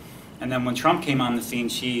abroad. And then when Trump came on the scene,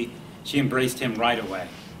 she embraced him right away.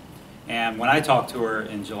 And when I talked to her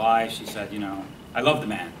in July, she said, you know, I love the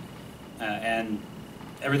man and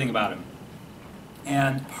everything about him.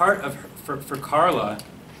 And part of for Carla,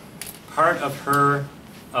 part of her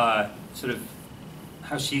sort of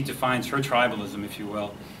how she defines her tribalism, if you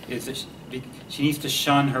will, is that she needs to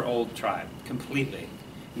shun her old tribe completely.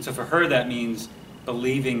 And so for her, that means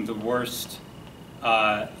believing the worst,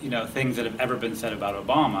 you know, things that have ever been said about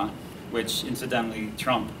Obama, which incidentally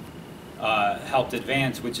Trump helped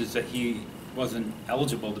advance, which is that he wasn't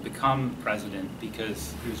eligible to become president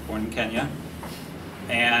because he was born in Kenya,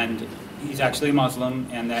 and he's actually a Muslim,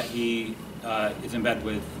 and that he is in bed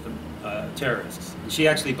with terrorists. And she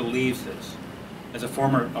actually believes this as a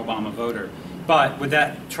former Obama voter. But with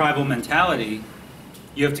that tribal mentality,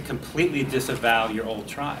 you have to completely disavow your old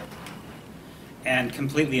tribe and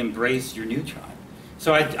completely embrace your new tribe.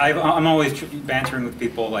 So I'm always bantering with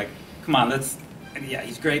people like, come on, yeah,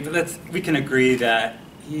 he's great, but we can agree that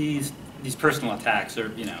these personal attacks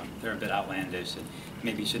are, you know, they're a bit outlandish and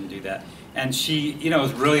maybe you shouldn't do that. And she, you know, it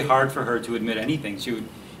was really hard for her to admit anything. She would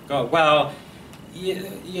go, well,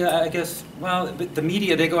 yeah, I guess, well, but the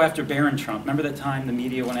media, they go after Barron Trump. Remember that time the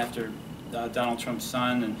media went after Donald Trump's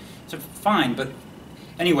son? And so, fine, but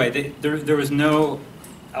anyway, there was no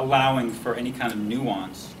allowing for any kind of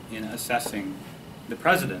nuance in assessing the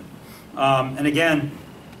president. And again,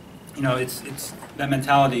 you know, it's that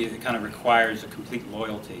mentality that kind of requires a complete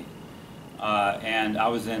loyalty. And I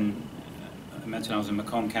mentioned I was in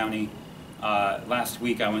Macomb County. Last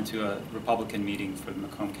week I went to a Republican meeting for the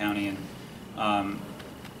Macomb County, and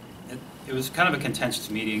it was kind of a contentious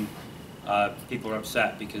meeting. People were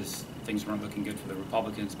upset because things weren't looking good for the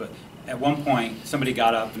Republicans. But at one point, somebody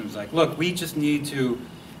got up and was like, look, we just need to,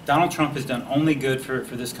 Donald Trump has done only good for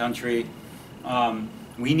this country.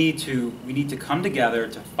 We need to come together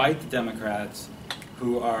to fight the Democrats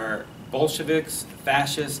who are Bolsheviks,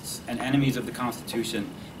 fascists, and enemies of the Constitution.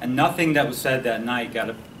 And nothing that was said that night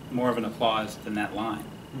got more of an applause than that line.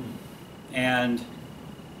 And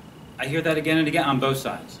I hear that again and again on both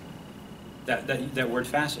sides, that word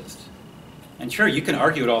fascist. And sure, you can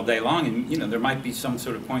argue it all day long, and there might be some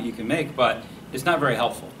sort of point you can make, but it's not very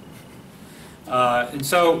helpful. And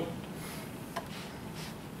so,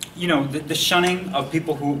 the shunning of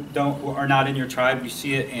people who are not in your tribe, you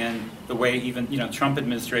see it in the way even Trump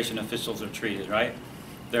administration officials are treated, right?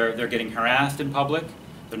 They're getting harassed in public.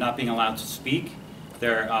 They're not being allowed to speak.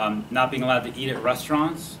 They're not being allowed to eat at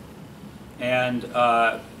restaurants. And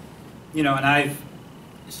and I've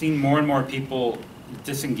seen more and more people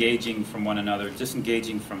disengaging from one another,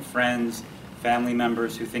 disengaging from friends, family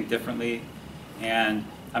members who think differently. And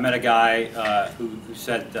I met a guy who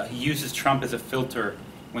said he uses Trump as a filter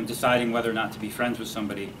when deciding whether or not to be friends with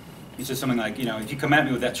somebody. He says something like, if you come at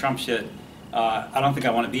me with that Trump shit, I don't think I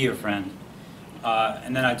want to be your friend.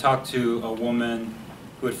 And then I talked to a woman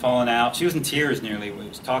who had fallen out. She was in tears nearly when she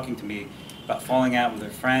was talking to me about falling out with her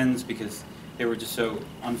friends because they were just so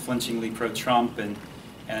unflinchingly pro-Trump,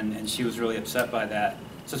 and she was really upset by that.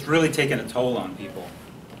 So it's really taken a toll on people.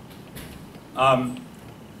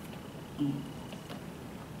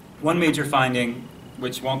 One major finding,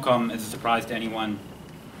 which won't come as a surprise to anyone,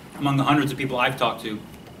 among the hundreds of people I've talked to,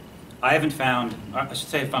 I haven't found, I should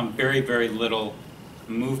say I found very, very little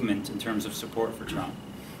movement in terms of support for Trump.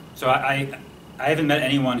 So I haven't met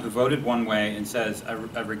anyone who voted one way and says, I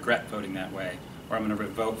regret voting that way, or I'm going to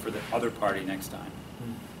vote for the other party next time.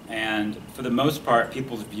 And for the most part,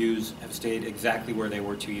 people's views have stayed exactly where they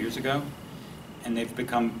were 2 years ago, and they've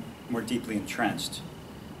become more deeply entrenched.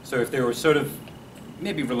 So if they were sort of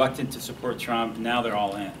maybe reluctant to support Trump, now they're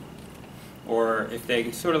all in. Or if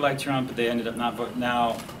they sort of like Trump, but they ended up not voting,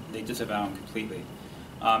 now they disavow him completely.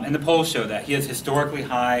 And the polls show that. He has historically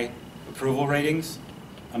high approval ratings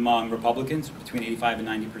among Republicans, between 85 and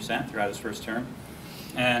 90% throughout his first term,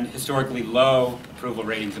 and historically low approval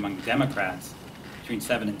ratings among Democrats, between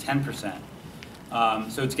 7 and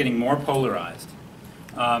 10%. So it's getting more polarized.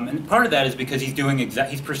 And part of that is because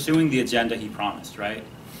he's pursuing the agenda he promised, right?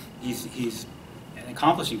 He's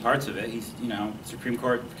accomplishing parts of it. He's, Supreme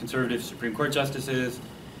Court, conservative Supreme Court justices,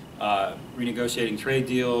 renegotiating trade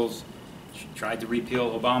deals, tried to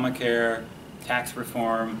repeal Obamacare, tax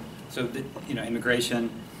reform, so immigration.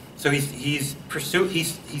 So he's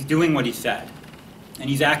doing what he said, and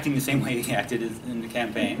he's acting the same way he acted in the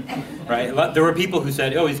campaign, right? There were people who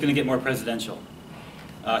said, "Oh, he's going to get more presidential.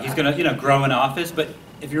 He's going to, grow in office." But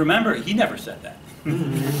if you remember, he never said that.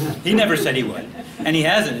 He never said he would, and he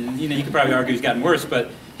hasn't. And, you could probably argue he's gotten worse,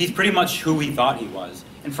 but he's pretty much who he thought he was.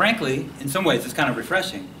 And frankly, in some ways, it's kind of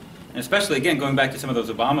refreshing. And especially, again, going back to some of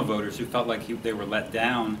those Obama voters who felt like they were let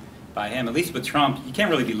down by him. At least with Trump, you can't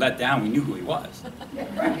really be let down. We knew who he was.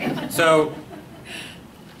 So,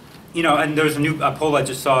 and there was a poll I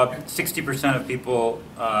just saw. 60% of people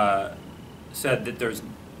said that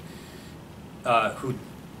who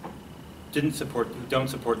don't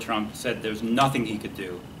support Trump said there's nothing he could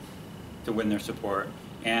do to win their support.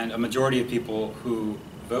 And a majority of people who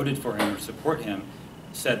voted for him or support him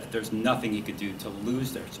said that there's nothing he could do to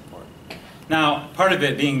lose their support. Now, part of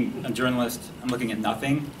it being a journalist, I'm looking at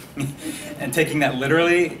nothing and taking that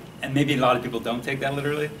literally, and maybe a lot of people don't take that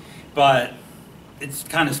literally, but it's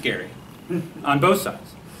kind of scary on both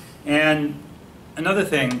sides. And another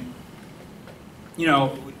thing,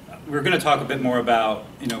 we're going to talk a bit more about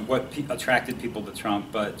what attracted people to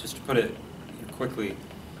Trump, but just to put it quickly,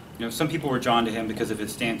 some people were drawn to him because of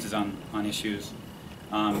his stances on issues,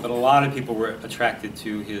 but a lot of people were attracted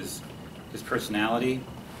to his personality,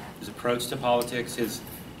 his approach to politics, his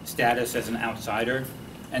status as an outsider,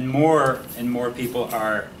 and more people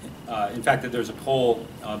are. In fact, that there's a poll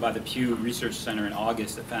by the Pew Research Center in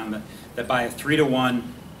August that found that by a 3-to-1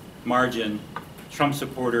 margin, Trump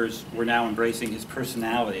supporters were now embracing his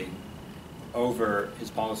personality over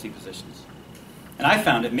his policy positions. And I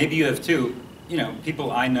found it, maybe you have too,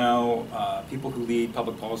 people I know, people who lead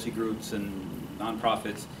public policy groups and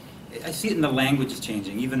nonprofits, I see it in the language is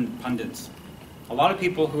changing, even pundits. A lot of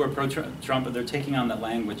people who are pro-Trump, they're taking on that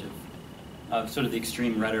language of sort of the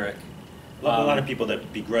extreme rhetoric. A lot of people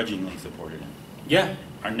that begrudgingly supported him. Yeah.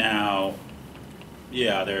 Are now, they're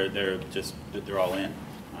all in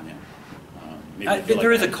on him.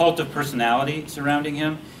 There is a cult of personality surrounding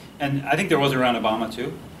him, and I think there was around Obama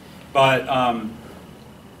too. But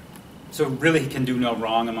So really he can do no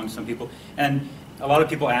wrong among some people. And a lot of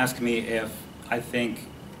people ask me if I think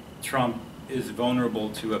Trump is vulnerable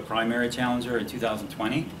to a primary challenger in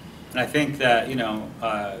 2020. And I think that, you know,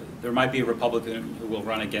 there might be a Republican who will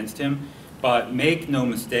run against him, but make no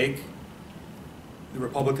mistake, the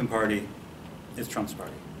Republican Party is Trump's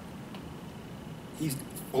party. He's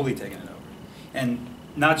fully taken it over. And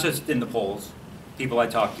not just in the polls, people I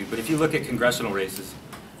talk to, but if you look at congressional races,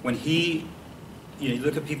 when he, you know, you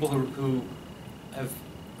look at people who have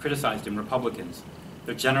criticized him, Republicans,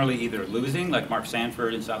 they're generally either losing, like Mark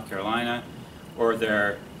Sanford in South Carolina, or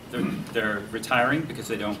they're retiring because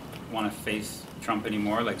they don't want to face Trump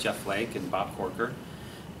anymore, like Jeff Flake and Bob Corker.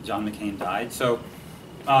 John McCain died. So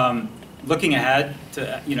looking ahead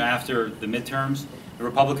to, you know, after the midterms, the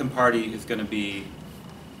Republican Party is going to be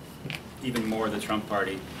even more the Trump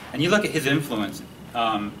Party. And you look at his influence,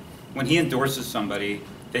 when he endorses somebody,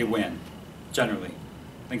 they win, generally.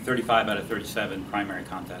 I think 35 out of 37 primary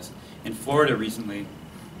contests. In Florida recently,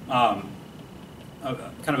 kind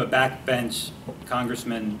of a backbench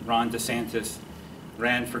Congressman, Ron DeSantis,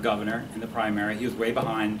 ran for governor in the primary. He was way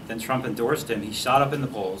behind. Then Trump endorsed him. He shot up in the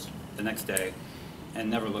polls the next day and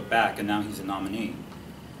never looked back, and now he's a nominee.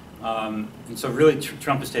 And so really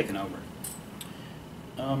Trump has taken over.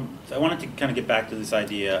 So I wanted to kind of get back to this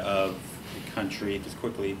idea of the country, just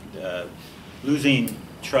quickly, losing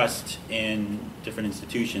trust in different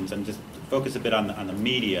institutions, and just focus a bit on the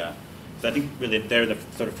media. So I think really they're the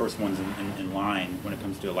sort of first ones in line when it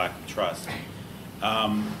comes to a lack of trust.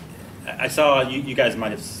 I saw, you guys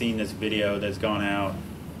might have seen this video that's gone out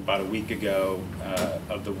about a week ago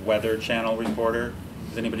of the Weather Channel reporter.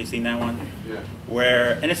 Has anybody seen that one? Yeah.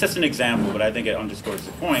 Where, and it's just an example, but I think it underscores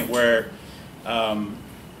the point, where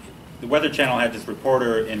the Weather Channel had this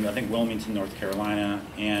reporter in, I think, Wilmington, North Carolina,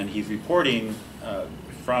 and he's reporting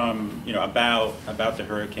from, you know, about the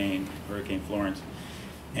Hurricane Florence.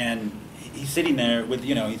 And he's sitting there with,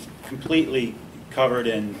 you know, he's completely covered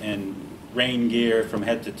in rain gear from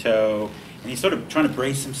head to toe, and he's sort of trying to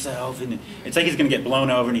brace himself, and it's like he's going to get blown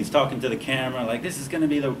over, and he's talking to the camera like, this is going to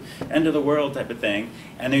be the end of the world type of thing.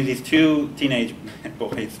 And there's these two teenage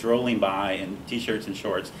boys strolling by in t-shirts and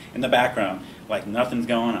shorts in the background, like nothing's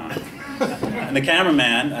going on. And the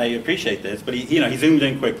cameraman, I appreciate this, but he, you know, he zoomed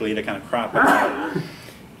in quickly to kind of crop out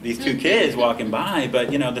these two kids walking by.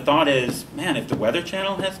 But, you know, the thought is, man, if the Weather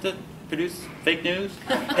Channel has to produce fake news,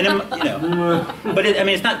 and you know, but I mean,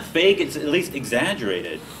 it's not fake, it's at least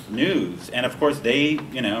exaggerated news. And of course they,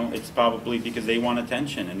 you know, it's probably because they want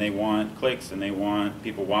attention, and they want clicks, and they want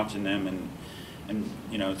people watching them, and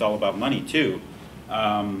you know, it's all about money too.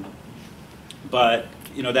 But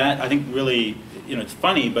you know, that I think really, you know, it's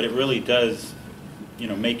funny, but it really does, you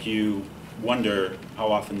know, make you wonder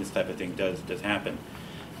how often this type of thing does happen.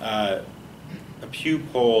 A Pew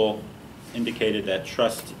poll indicated that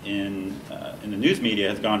trust in the news media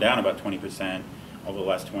has gone down about 20% over the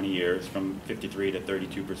last 20 years, from 53 to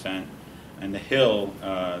 32%. And the Hill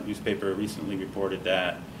newspaper recently reported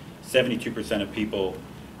that 72% of people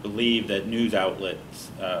believe that news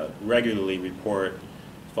outlets regularly report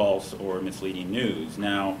false or misleading news.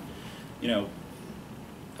 Now, you know,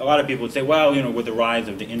 a lot of people would say, well, you know, with the rise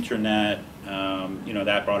of the internet, you know,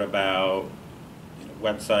 that brought about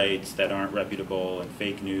websites that aren't reputable and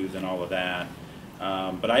fake news and all of that.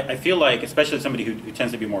 But I feel like, especially somebody who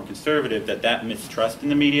tends to be more conservative, that mistrust in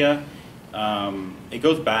the media, it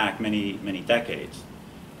goes back many, many decades.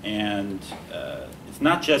 And it's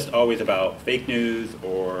not just always about fake news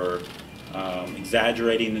or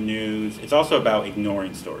exaggerating the news. It's also about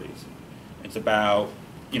ignoring stories. It's about,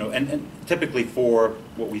 you know, and typically for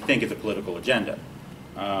what we think is a political agenda.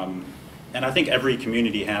 And I think every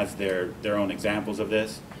community has their own examples of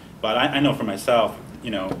this. But I know for myself, you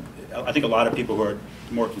know, I think a lot of people who are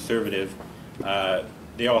more conservative,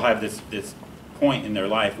 they all have this point in their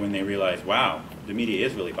life when they realize, wow, the media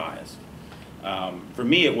is really biased. For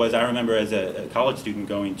me, it was, I remember as a college student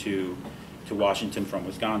going to Washington from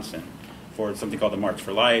Wisconsin for something called the March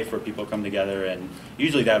for Life, where people come together, and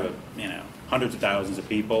usually they have, you know, hundreds of thousands of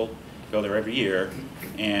people go there every year,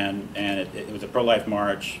 and it was a pro-life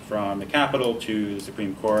march from the Capitol to the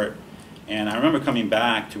Supreme Court. And I remember coming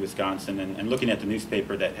back to Wisconsin and looking at the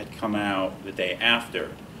newspaper that had come out the day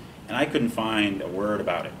after, and I couldn't find a word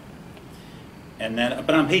about it. And then,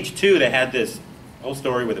 but on page 2, they had this whole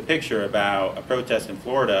story with a picture about a protest in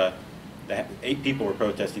Florida. That 8 people were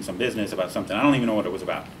protesting some business about something. I don't even know what it was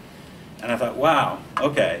about. And I thought, wow,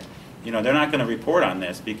 okay. You know, they're not going to report on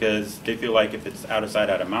this because they feel like if it's out of sight,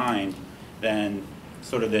 out of mind, then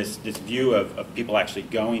sort of this view of people actually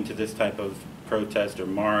going to this type of protest or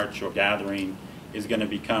march or gathering is going to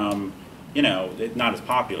become, you know, not as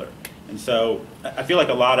popular. And so I feel like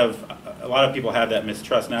a lot of people have that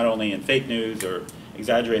mistrust, not only in fake news or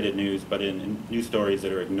exaggerated news, but in news stories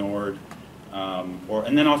that are ignored,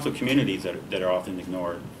 and then also communities that are often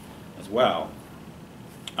ignored as well.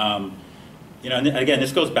 You know, and again,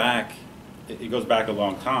 this goes back. It goes back a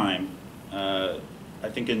long time. I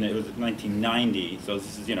think it was 1990. So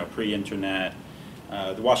this is, you know, pre-internet.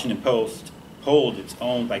 The Washington Post polled its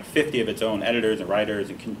own, like 50 of its own editors and writers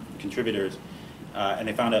and contributors, and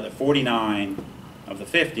they found out that 49 of the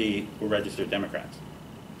 50 were registered Democrats.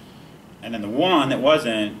 And then the one that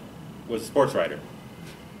wasn't was a sports writer,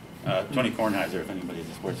 Tony Kornheiser, if anybody's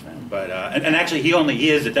a sports fan. But and actually, he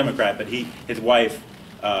is a Democrat, but his wife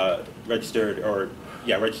registered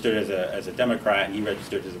as a Democrat, and he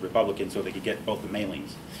registered as a Republican, so they could get both the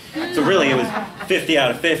mailings. So really, it was 50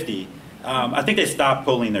 out of 50. I think they stopped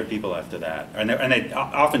polling their people after that, and they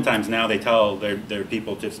oftentimes now they tell their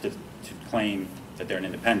people just to claim that they're an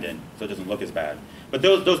independent, so it doesn't look as bad. But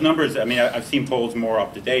those numbers, I mean, I've seen polls more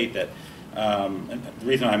up to date that. And the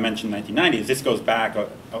reason I mentioned 1990 is this goes back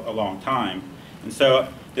a long time, and so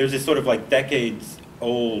there's this sort of like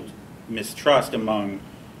decades-old mistrust among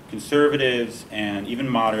conservatives and even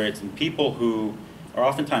moderates and people who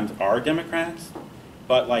oftentimes are Democrats,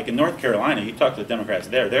 but like in North Carolina, you talk to the Democrats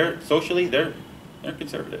there, they're socially they're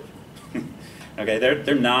conservative. Okay,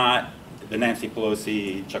 they're not the Nancy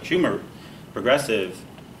Pelosi, Chuck Schumer, progressive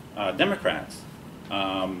Democrats,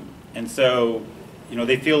 and so. You know,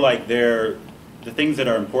 they feel like the things that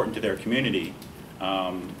are important to their community,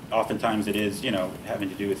 oftentimes it is, you know, having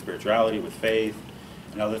to do with spirituality, with faith,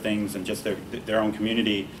 and other things, and just their own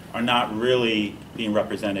community are not really being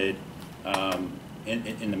represented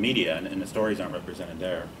in the media, and the stories aren't represented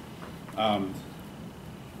there. Now,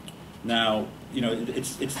 you know, you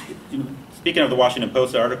know, speaking of the Washington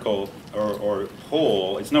Post article or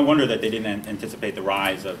poll, it's no wonder that they didn't anticipate the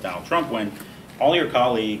rise of Donald Trump when all your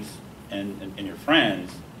colleagues and your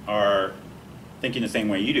friends are thinking the same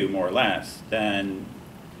way you do, more or less, then,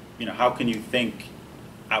 you know, how can you think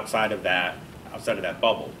outside of that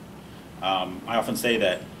bubble? I often say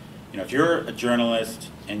that, you know, if you're a journalist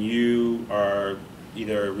and you are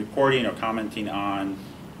either reporting or commenting on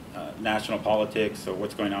national politics or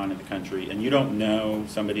what's going on in the country, and you don't know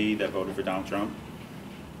somebody that voted for Donald Trump,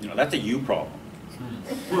 you know, that's a you problem.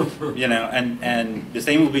 You know, and the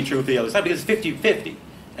same will be true for the other side, because it's 50-50.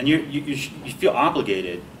 And you feel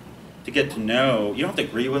obligated to get to know. You don't have to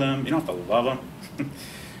agree with them. You don't have to love them.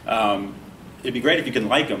 It'd be great if you can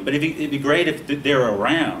like them, but it'd be great if they're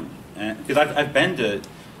around. Because I've been to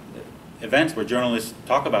events where journalists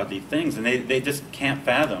talk about these things, and they just can't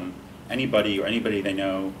fathom anybody they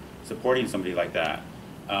know supporting somebody like that.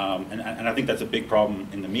 And I think that's a big problem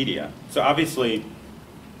in the media. So obviously,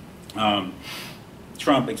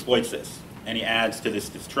 Trump exploits this, and he adds to this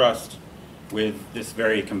distrust with this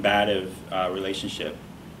very combative relationship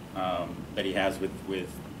that he has with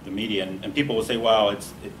the media. And people will say, well,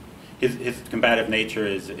 his combative nature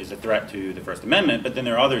is a threat to the First Amendment, but then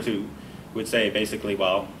there are others who would say basically,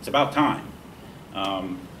 well, it's about time.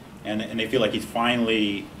 And they feel like he's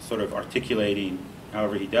finally sort of articulating,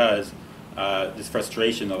 however he does, this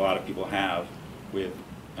frustration that a lot of people have with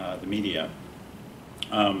the media.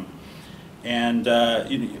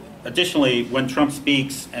 Additionally, when Trump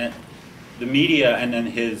speaks, the media and then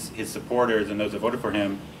his supporters and those that voted for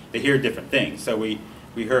him, they hear different things. So we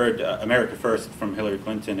heard America First from Hillary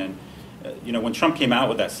Clinton, and you know, when Trump came out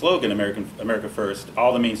with that slogan, America First,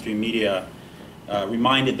 all the mainstream media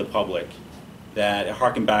reminded the public that it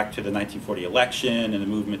harkened back to the 1940 election and the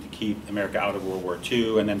movement to keep America out of World War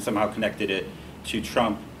II, and then somehow connected it to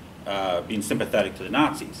Trump being sympathetic to the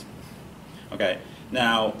Nazis. Okay,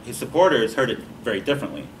 now his supporters heard it very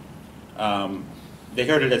differently. They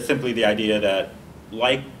heard it as simply the idea that,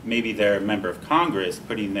 like maybe their member of Congress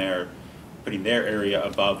putting their area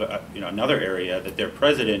above you know, another area, that their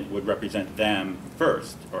president would represent them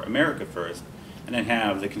first, or America first, and then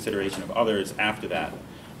have the consideration of others after that.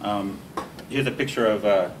 Here's a picture of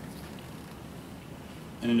an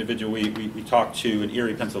individual we talked to in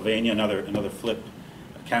Erie, Pennsylvania, another flip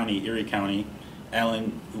county, Erie County,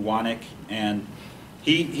 Alan Uwanek, and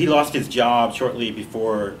he lost his job shortly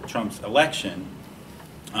before Trump's election.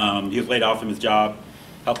 He was laid off from his job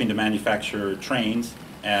helping to manufacture trains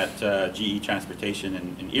at GE Transportation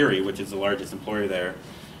in Erie, which is the largest employer there,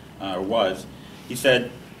 or was. He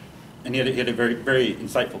said, and he had a very, very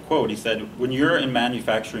insightful quote. He said, when you're in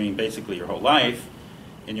manufacturing basically your whole life,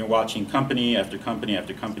 and you're watching company after company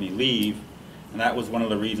after company leave, and that was one of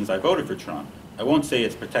the reasons I voted for Trump. I won't say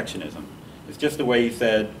it's protectionism. It's just the way he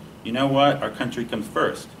said, you know what, our country comes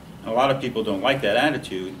first. And a lot of people don't like that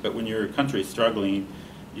attitude, but when your country is struggling,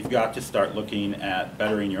 you've got to start looking at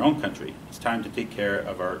bettering your own country. It's time to take care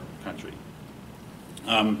of our country.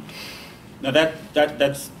 Now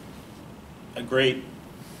that's a great,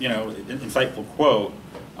 insightful quote.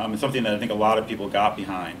 It's something that I think a lot of people got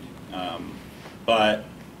behind. But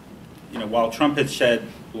while Trump has shed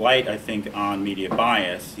light, I think, on media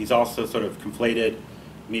bias, he's also sort of conflated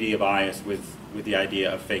media bias with the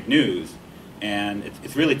idea of fake news. And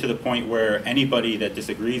it's really to the point where anybody that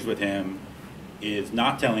disagrees with him is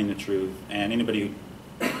not telling the truth, and anybody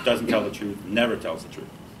who doesn't tell the truth never tells the truth.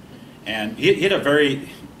 And he had a very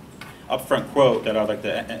upfront quote that I'd like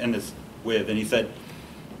to end this with, and he said,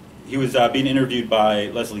 he was being interviewed by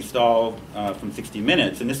Leslie Stahl from 60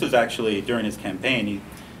 Minutes, and this was actually during his campaign,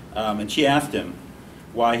 and she asked him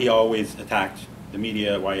why he always attacked the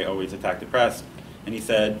media, why he always attacked the press, and he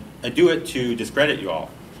said, I do it to discredit you all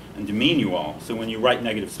and demean you all, so when you write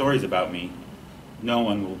negative stories about me, no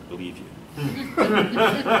one will believe you.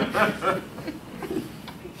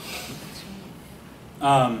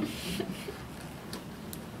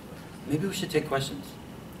 Maybe we should take questions.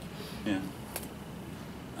 Yeah.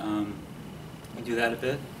 We do that a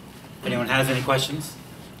bit. If anyone has any questions?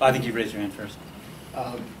 I think you raised your hand first.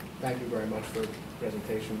 Thank you very much for the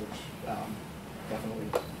presentation, which definitely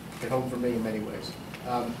hit home for me in many ways.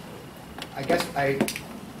 I guess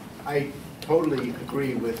I totally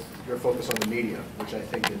agree with your focus on the media, which I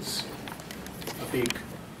think is a big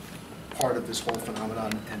part of this whole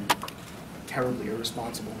phenomenon and terribly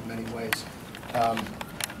irresponsible in many ways.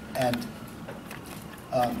 And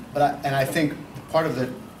I think part of the,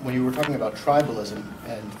 when you were talking about tribalism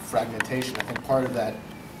and fragmentation, I think part of that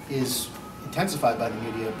is intensified by the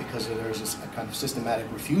media because there's this kind of systematic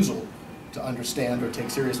refusal to understand or take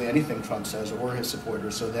seriously anything Trump says or his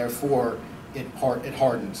supporters, so therefore it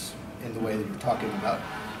hardens in the way that you're talking about.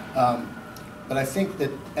 But I think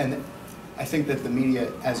that, I think that the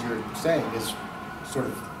media, as you're saying, is sort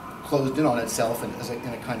of closed in on itself and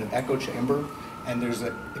in a kind of echo chamber, and there's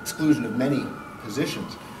an exclusion of many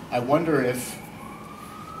positions. I wonder if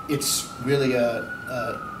it's really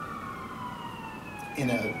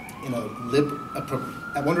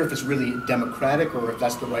I wonder if it's really democratic, or if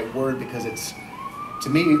that's the right word, because it's, to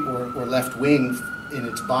me, or left-wing in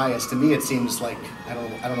its bias. To me, it seems like, I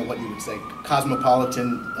don't know what you would say,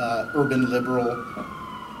 cosmopolitan, urban liberal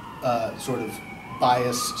sort of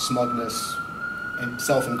bias, smugness, and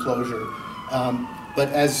self-enclosure. But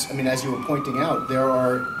as you were pointing out, there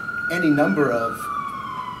are any number of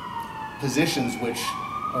positions which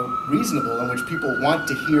are reasonable and which people want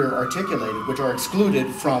to hear articulated, which are excluded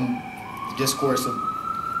from the discourse of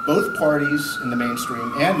both parties in the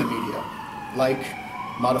mainstream and the media, like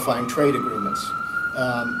modifying trade agreements,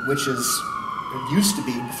 which is, it used to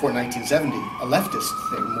be, before 1970, a leftist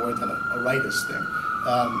thing more than a rightist thing.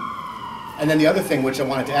 And then the other thing which I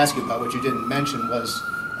wanted to ask you about, which you didn't mention, was,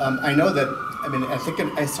 I know that, I think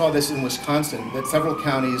I saw this in Wisconsin, that several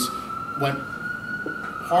counties went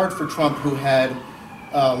hard for Trump who had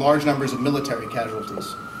large numbers of military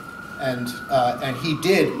casualties. And he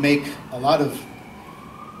did make a lot of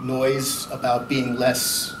noise about being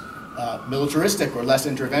less militaristic or less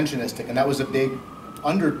interventionistic, and that was a big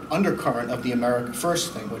undercurrent of the America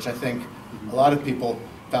First thing, which I think a lot of people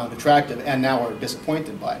found attractive and now are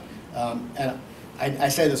disappointed by. And I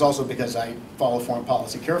say this also because I follow foreign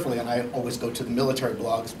policy carefully, and I always go to the military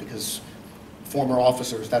blogs because former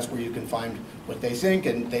officers, that's where you can find what they think,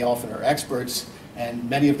 and they often are experts, and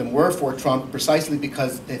many of them were for Trump precisely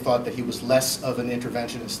because they thought that he was less of an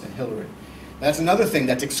interventionist than Hillary. That's another thing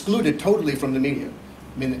that's excluded totally from the media.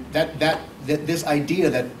 This idea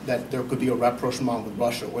that there could be a rapprochement with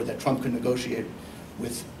Russia, or that Trump could negotiate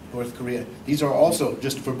with North Korea, these are also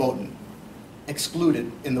just verboten,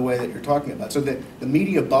 excluded in the way that you're talking about. So the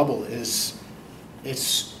media bubble is, I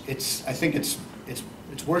think it's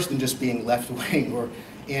worse than just being left-wing or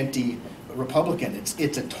anti-Republican.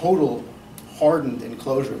 It's a total hardened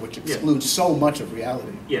enclosure which excludes so much of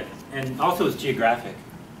reality. Yeah, and also it's geographic.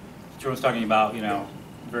 Joe was talking about,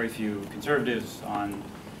 very few conservatives on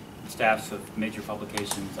staffs of major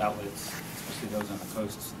publications, outlets, especially those on the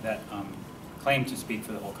coasts, that claim to speak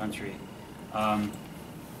for the whole country.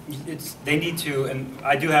 They need to, and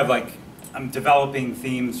I do have, I'm developing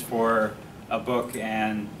themes for a book,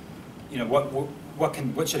 and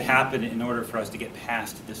what should happen in order for us to get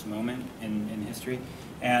past this moment in history.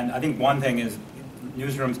 And I think one thing is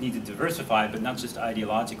newsrooms need to diversify, but not just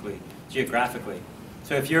ideologically, geographically.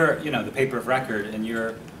 So if you're, the paper of record and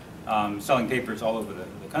you're selling papers all over the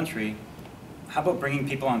country, how about bringing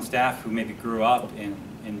people on staff who maybe grew up in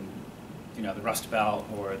the Rust Belt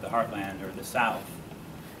or the Heartland or the South,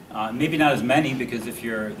 Maybe not as many, because if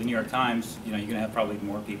you're the New York Times, you're going to have probably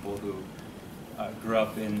more people who grew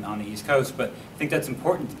up on the East Coast. But I think that's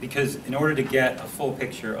important, because in order to get a full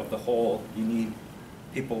picture of the whole, you need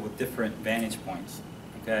people with different vantage points.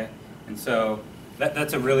 Okay, and so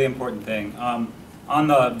that's a really important thing. On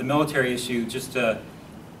the military issue, just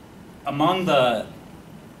among the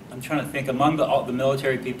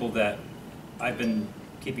military people that I've been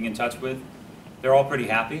keeping in touch with, they're all pretty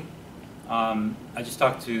happy. I just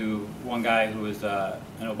talked to one guy who was an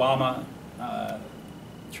Obama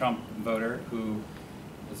Trump voter who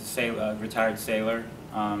was a retired sailor,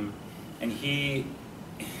 and he.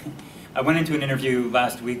 I went into an interview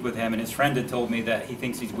last week with him, and his friend had told me that he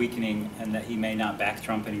thinks he's weakening and that he may not back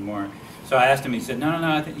Trump anymore. So I asked him. He said, "No,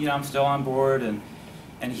 I think I'm still on board." And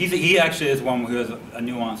he actually is one who has a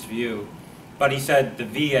nuanced view, but he said the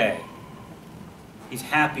VA. He's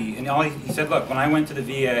happy, and he said, "Look, when I went to the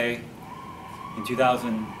VA in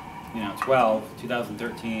 2012,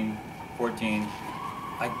 2013, 14,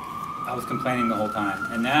 I was complaining the whole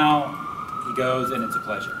time, and now he goes and it's a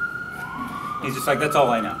pleasure." He's just like, "That's all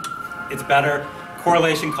I know. It's better.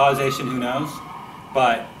 Correlation, causation, who knows?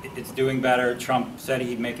 But it's doing better. Trump said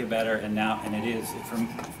he'd make it better, and it is from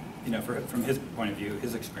his point of view,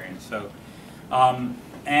 his experience." So,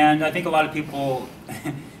 and I think a lot of people,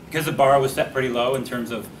 because the bar was set pretty low in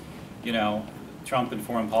terms of, Trump and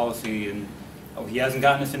foreign policy, and he hasn't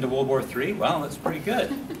gotten us into World War III. Well, that's pretty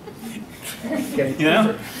good.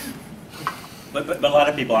 But a lot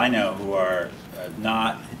of people I know who are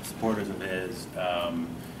not supporters of his.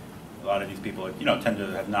 A lot of these people, tend to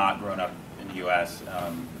have not grown up in the U.S.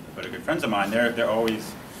 But are good friends of mine. They're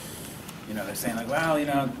always, they're saying like, "Well,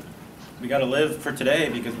 we got to live for today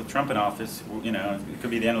because with Trump in office, it could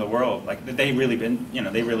be the end of the world." Like they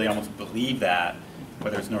really almost believe that,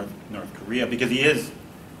 whether it's North Korea, because he is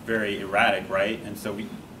very erratic, right? And so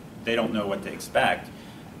they don't know what to expect.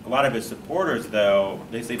 A lot of his supporters, though,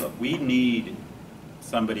 they say, "Look, we need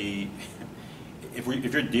somebody." If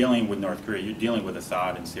you're dealing with North Korea, you're dealing with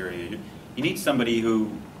Assad in Syria. You need somebody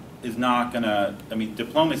who is not going to. I mean,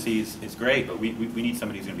 diplomacy is great, but we need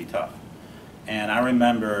somebody who's going to be tough. And I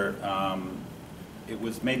remember it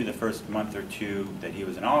was maybe the first month or two that he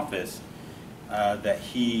was in office that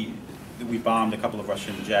we bombed a couple of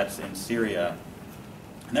Russian jets in Syria,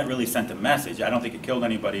 and that really sent a message. I don't think it killed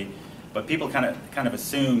anybody, but people kind of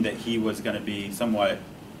assumed that he was going to be somewhat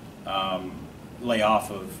lay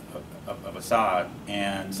off of Assad,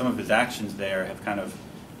 and some of his actions there have kind of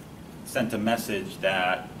sent a message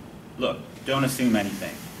that, look, don't assume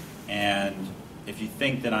anything, and if you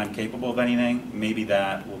think that I'm capable of anything, maybe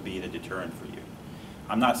that will be the deterrent for you.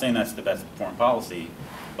 I'm not saying that's the best foreign policy,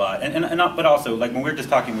 but but also, like when we're just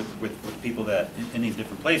talking with people that in these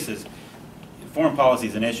different places, foreign policy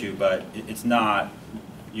is an issue, but it's not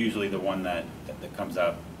usually the one that comes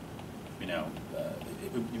up,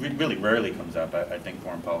 it really rarely comes up, I think,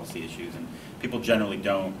 foreign policy issues, and people generally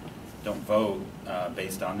don't vote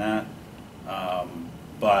based on that.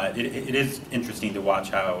 But it is interesting to watch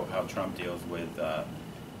how Trump deals with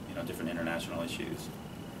different international issues.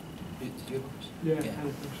 Did you have a question? Yeah, I had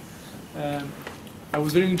a question. I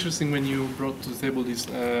was very interesting when you brought to the table this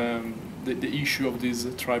the issue of this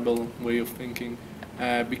tribal way of thinking.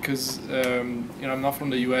 Because I'm not from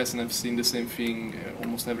the U.S. and I've seen the same thing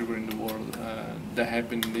almost everywhere in the world. That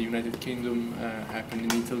happened in the United Kingdom,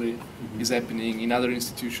 happened in Italy, is happening in other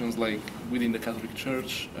institutions like within the Catholic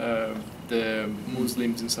Church, the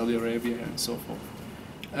Muslims in Saudi Arabia, and so forth.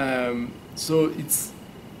 So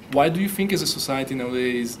why do you think as a society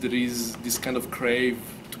nowadays there is this kind of crave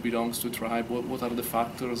to belong to a tribe? What are the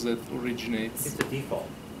factors that originate? It's the default.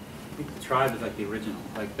 I think the tribe is like the original.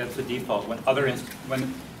 Like that's the default. When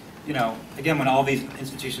when all these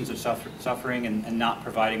institutions are suffering and not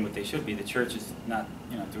providing what they should be, the church is not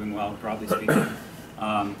doing well, broadly speaking,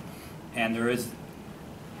 and there is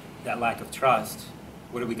that lack of trust.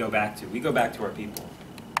 What do we go back to? We go back to our people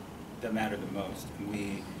that matter the most, and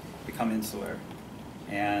we become insular,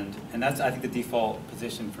 and that's, I think, the default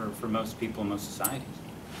position for most people in most societies.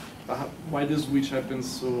 Why does switch happen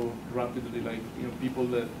so rapidly? Like, people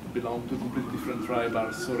that belong to a completely different tribe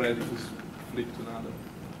are so ready to flip to another.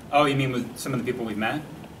 Oh, you mean with some of the people we've met?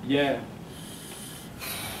 Yeah.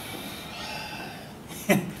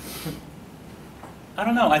 I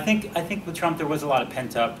don't know. I think with Trump there was a lot of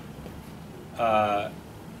pent up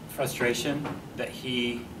frustration that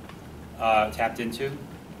he tapped into,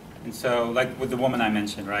 and so like with the woman I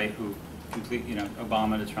mentioned, right, who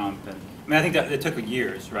Obama to Trump, and I mean I think that it took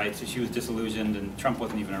years, right? So she was disillusioned, and Trump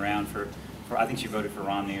wasn't even around for I think she voted for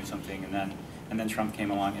Romney or something, and then and then Trump came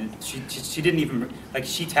along, and she didn't even, like,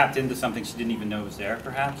 she tapped into something she didn't even know was there,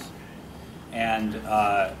 perhaps. And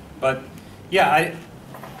but yeah,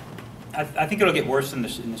 I think it'll get worse in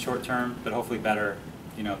the short term, but hopefully better.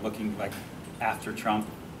 You know, looking like after Trump,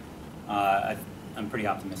 I'm pretty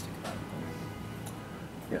optimistic about it.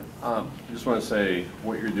 Yeah, I just want to say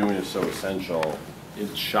what you're doing is so essential.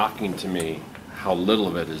 It's shocking to me how little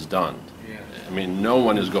of it is done. Yeah. I mean, no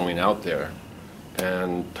one is going out there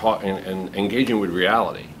and talking and engaging with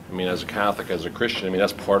reality. I mean, as a Catholic, as a Christian, I mean,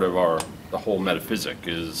 that's part of the whole metaphysic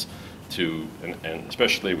is to, and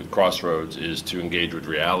especially with Crossroads, is to engage with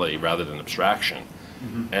reality rather than abstraction.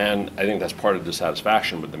 Mm-hmm. And I think that's part of the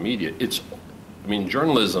dissatisfaction with the media. I mean,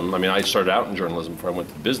 journalism, I mean, I started out in journalism before I went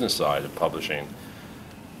to the business side of publishing.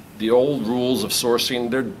 The old rules of sourcing,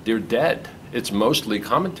 they're dead. It's mostly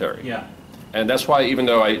commentary. Yeah. And that's why, even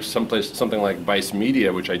though something like Vice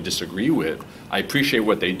Media, which I disagree with, I appreciate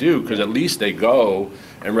what they do, because at least they go,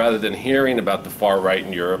 and rather than hearing about the far right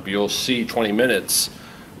in Europe, you'll see 20 minutes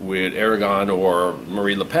with Aragon or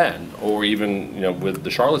Marie Le Pen, or even, you know, with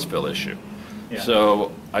the Charlottesville issue. Yeah.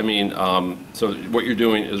 So, I mean, so what you're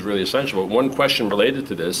doing is really essential. But one question related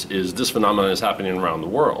to this is this phenomenon is happening around the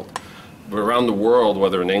world. But around the world,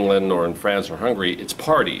 whether in England or in France or Hungary, it's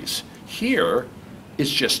parties. Here, it's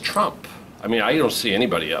just Trump. I mean, I don't see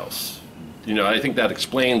anybody else. You know, I think that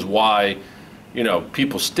explains why, you know,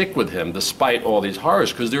 people stick with him despite all these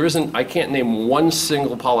horrors, because there isn't, I can't name one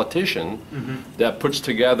single politician that puts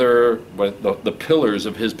together the pillars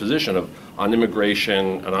of his position on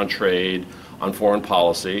immigration and on trade, on foreign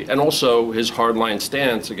policy, and also his hardline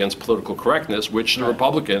stance against political correctness, which the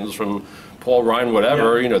Republicans, from Paul Ryan,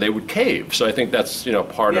 whatever, you know, they would cave. So I think that's, you know,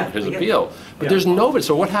 part of his appeal. But there's nobody.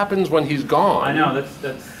 So what happens when he's gone? I know,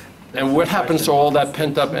 that's and what happens to all that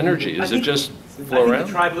pent-up energy? Is it just flow around?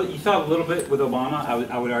 You saw a little bit with Obama,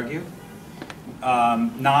 I would argue.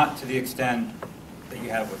 Not to the extent that you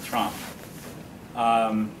have with Trump.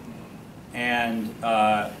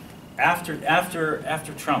 After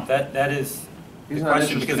Trump, that is. He's not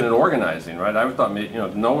interested in organizing, right? I thought, you know,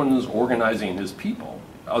 no one's organizing his people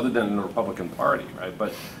other than the Republican Party, right?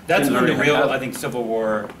 But that's when the real, I think, civil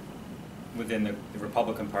war within the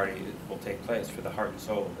Republican Party will take place for the heart and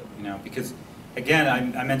soul of it, you know, because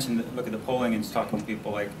again, I mentioned, look at the polling and talking to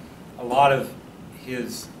people, like a lot of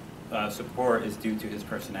his support is due to his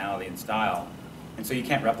personality and style, and so you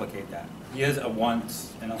can't replicate that. He is a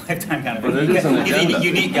once in a lifetime kind of he's a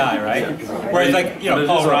unique guy, right? Yeah. Whereas like, you know,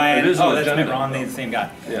 Paul Ryan, that's Mitt Romney, the same guy.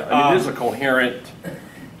 Yeah, I mean, it is a coherent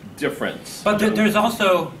difference. But there's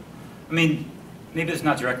also, I mean, maybe it's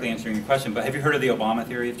not directly answering your question, but have you heard of the Obama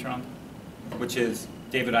theory of Trump? Which is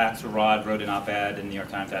David Axelrod wrote an op-ed in the New York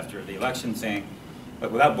Times after the election saying,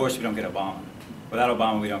 look, without Bush, we don't get Obama. Without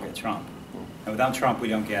Obama, we don't get Trump. And without Trump, we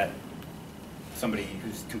don't get somebody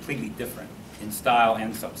who's completely different in style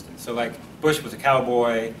and substance. So like, Bush was a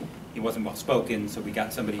cowboy, he wasn't well-spoken, so we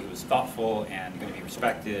got somebody who was thoughtful and going to be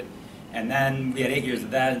respected. And then we had 8 years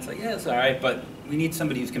of that, and it's like, yeah, it's all right, but we need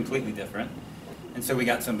somebody who's completely different. And so we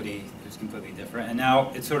got somebody who's completely different. And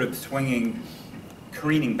now it's sort of swinging,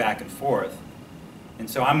 careening back and forth. And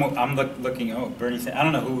so I'm looking, Bernie, I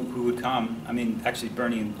don't know who would come. I mean, actually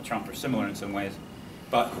Bernie and Trump are similar in some ways.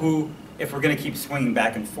 But who, if we're going to keep swinging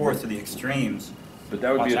back and forth to the extremes, but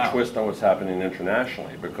that would be a twist on what's happening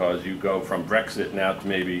internationally, because you go from Brexit now to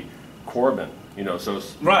maybe Corbyn, you know, so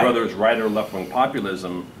whether it's right or left-wing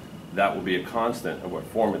populism, that will be a constant, and what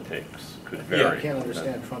form it takes could vary. Yeah, I can't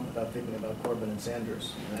understand Trump without thinking about Corbyn and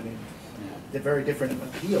Sanders. I mean, they're very different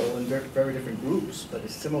appeal and very different groups, but a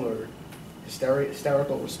similar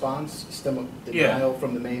hysterical response, denial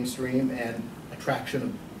from the mainstream, and attraction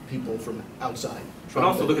of people from outside. But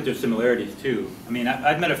also look at their similarities too. I mean,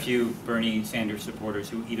 I've met a few Bernie Sanders supporters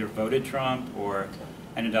who either voted Trump or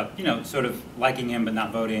ended up, you know, sort of liking him but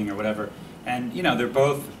not voting or whatever. And, you know, they're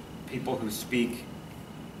both people who speak,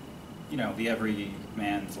 you know, the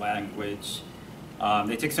everyman's language.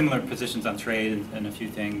 They take similar positions on trade and a few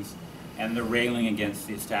things, and they're railing against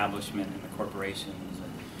the establishment and the corporations.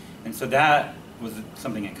 And so that was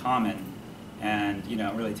something in common, and, you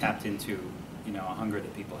know, it really tapped into, you know, a hunger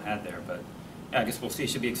that people had there. But yeah, I guess we'll see.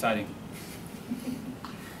 It should be exciting.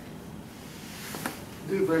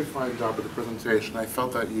 You did a very fine job with the presentation. I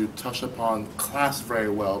felt that you touched upon class very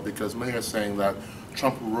well, because many are saying that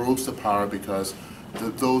Trump rose to power because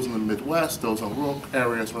those in the Midwest, those in rural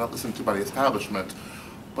areas were not listened to by the establishment.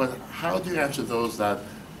 But how do you answer those that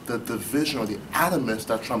the division or the animus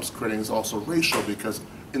that Trump's creating is also racial? Because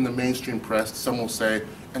in the mainstream press, some will say,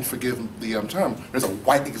 and forgive the term, there's a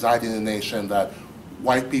white anxiety in the nation, that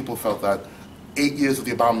white people felt that 8 years of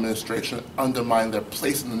the Obama administration undermined their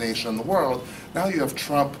place in the nation and the world. Now you have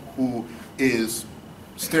Trump, who is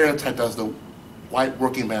stereotyped as the white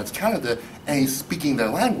working man's candidate, and he's speaking their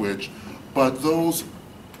language. But those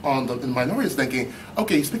in the minorities thinking,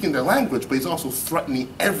 okay, he's speaking their language, but he's also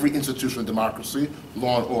threatening every institution of democracy,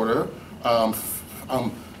 law and order,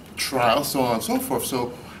 trial, so on and so forth.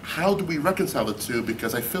 So how do we reconcile the two?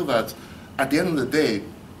 Because I feel that at the end of the day,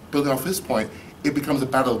 building off his point, it becomes a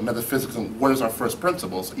battle of metaphysics and what is our first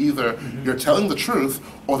principles. Either you're telling the truth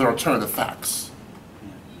or there are alternative facts.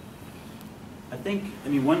 I think, I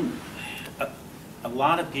mean, a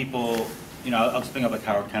lot of people, you know, I'll just bring up like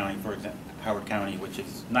Howard County, for example, Howard County, which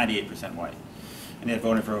is 98% white. And they had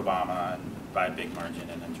voted for Obama and by a big margin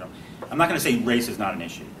and then Trump. I'm not going to say race is not an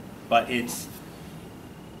issue, but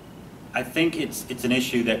I think it's an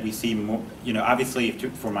issue that we see more, you know, obviously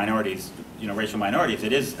for minorities, you know, racial minorities,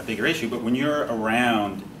 it is a bigger issue, but when you're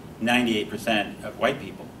around 98% of white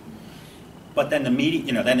people, but then the media,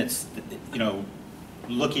 you know, then it's, you know,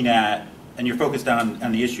 looking at, and you're focused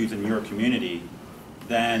on the issues in your community,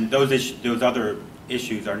 then those other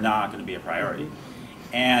issues are not going to be a priority.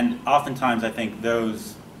 And oftentimes I think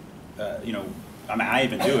those, you know, I mean, I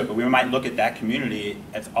even do it, but we might look at that community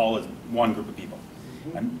as all as one group of people.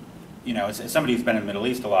 And, you know, as somebody who's been in the Middle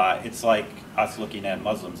East a lot, it's like us looking at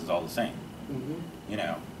Muslims as all the same. You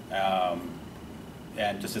know,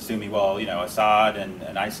 and just assuming, well, you know, Assad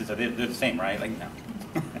and ISIS, they're the same, right? Like, no,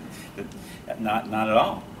 not at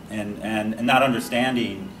all. And not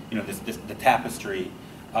understanding, you know, the tapestry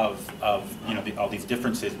of you know, all these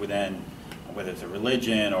differences within, whether it's a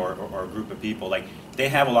religion or a group of people. Like, they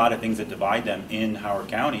have a lot of things that divide them in Howard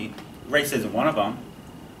County. Race isn't one of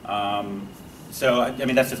them. So, I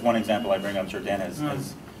mean, that's just one example I bring up. I'm sure Dan has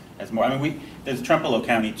more. I mean, there's Trempealeau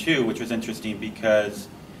County, too, which was interesting because,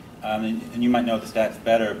 and you might know the stats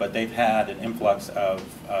better, but they've had an influx of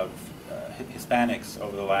Hispanics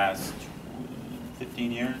over the last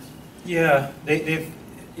 15 years. Yeah,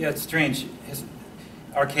 yeah, it's strange.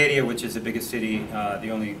 Arcadia, which is the biggest city, the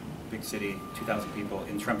only big city, 2,000 people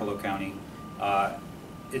in Trempealeau County,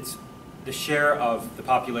 it's the share of the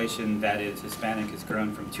population that is Hispanic has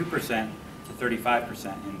grown from 2% to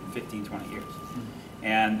 35% in 15, 20 years.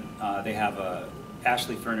 And they have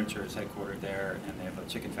Ashley Furniture is headquartered there, and they have a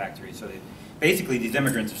chicken factory. So basically, these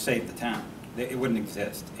immigrants have saved the town. It wouldn't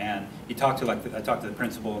exist. And you talk to I talked to the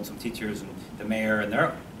principal and some teachers and the mayor, and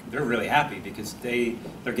they're really happy because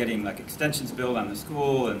they're getting like extensions built on the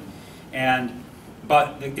school,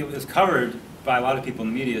 but it was covered by a lot of people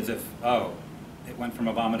in the media as if, oh, it went from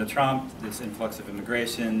Obama to Trump, this influx of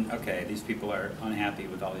immigration, okay, these people are unhappy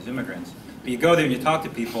with all these immigrants. But you go there and you talk to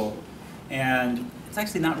people, and it's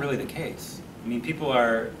actually not really the case. I mean, people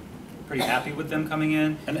are pretty happy with them coming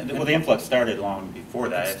in. And well, the influx started long before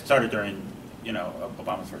that. It started during, you know,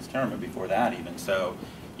 Obama's first term, but before that even. So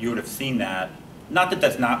you would have seen that. Not that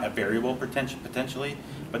that's not a variable potentially,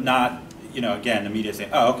 but not, you know, again, the media saying,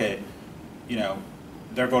 oh, okay, you know,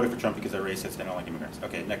 they're voting for Trump because they're racist, they don't like immigrants.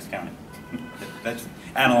 Okay, next county. Let's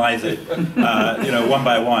analyze it, you know, one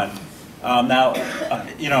by one. Now,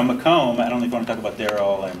 you know, Macomb, I don't know if you want to talk about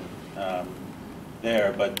Darrell and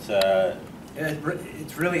there, but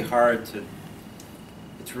it's really hard to,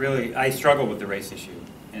 I struggle with the race issue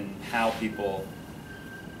and how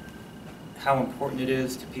important it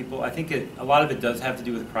is to people. I think a lot of it does have to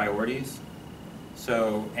do with priorities.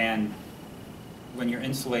 So, and when you're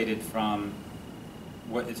insulated from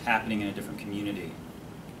what is happening in a different community,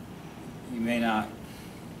 you may not,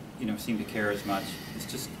 you know, seem to care as much. It's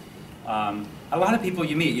just, a lot of people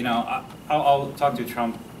you meet, you know, I'll talk to a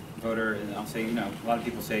Trump voter and I'll say, you know, a lot of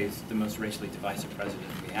people say he's the most racially divisive president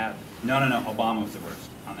we have. No, Obama was the worst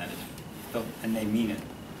on that issue. And they mean it.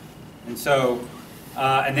 And so,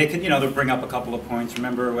 and they can, you know, they'll bring up a couple of points.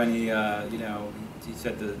 Remember when he, you know, he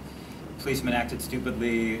said the policeman acted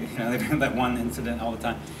stupidly, you know, they bring up that one incident all the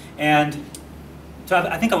time. And so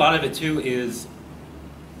I think a lot of it too is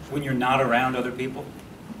when you're not around other people,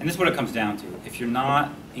 and this is what it comes down to. If you're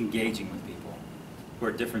not engaging with people who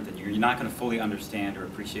are different than you, you're not going to fully understand or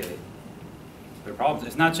appreciate their problems.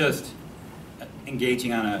 It's not just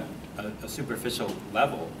engaging on a superficial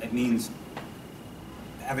level. It means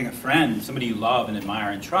having a friend, somebody you love and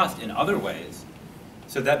admire and trust in other ways.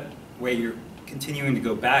 So that way you're continuing to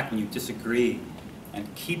go back when you disagree and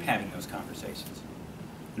keep having those conversations.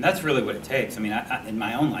 And that's really what it takes. I mean, in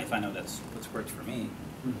my own life, I know that's what's worked for me.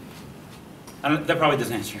 That probably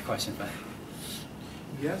doesn't answer your question, but...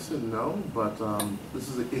 Yes and no, but this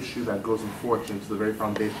is an issue that goes unfortunately to the very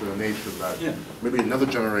foundation of the nation that maybe another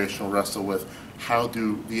generation will wrestle with. How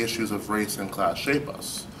do the issues of race and class shape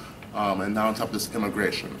us? And now on top of this,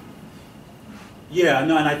 immigration. Yeah,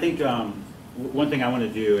 no, and I think one thing I want to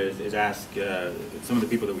do is ask some of the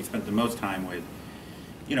people that we spent the most time with,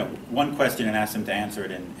 you know, one question and ask them to answer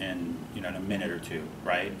it in you know, in a minute or two,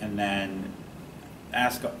 right? And then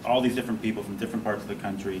ask all these different people from different parts of the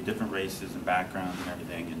country, different races and backgrounds and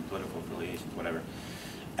everything, and political affiliations, whatever.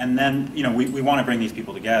 And then, you know, we want to bring these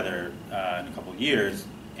people together in a couple of years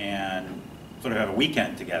and sort of have a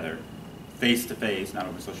weekend together, face to face, not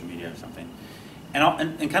over social media or something,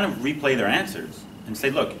 and kind of replay their answers and say,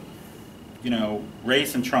 look, you know,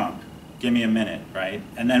 race and Trump, give me a minute, right?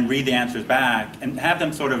 And then read the answers back and have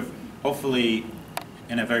them sort of, hopefully,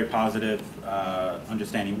 in a very positive,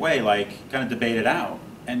 understanding way, like kind of debate it out.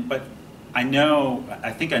 But I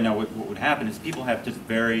think I know what would happen is people have just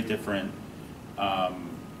very different,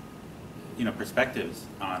 you know, perspectives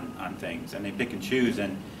on things, and they pick and choose.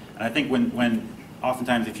 And I think when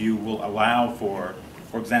oftentimes if you will allow for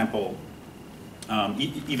example,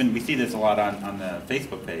 even we see this a lot on the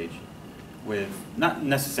Facebook page, with not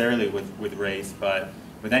necessarily with race, but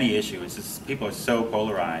with any issue. It's just people are so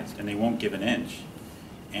polarized and they won't give an inch.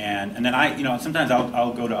 And then you know, sometimes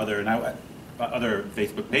I'll go to other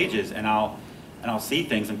Facebook pages and I'll see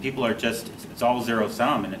things and people are just, it's all zero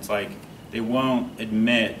sum, and it's like they won't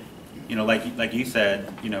admit, you know, like you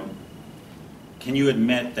said, you know, can you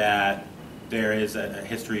admit that there is a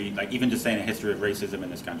history, like even just saying a history of racism in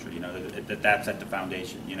this country, you know, that's at the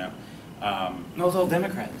foundation, you know. Not all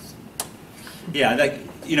Democrats. Yeah, like,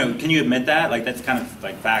 you know, can you admit that? Like, that's kind of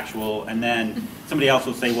like factual. And then somebody else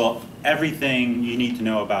will say, well, everything you need to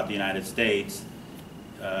know about the United States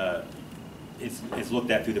is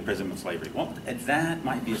looked at through the prism of slavery. Well, that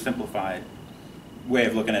might be a simplified way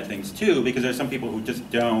of looking at things too, because there's some people who just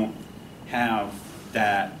don't have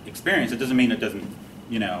that experience. It doesn't mean it doesn't,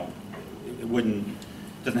 you know,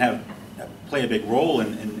 doesn't play a big role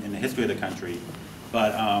in the history of the country.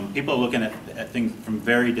 But people are looking at things from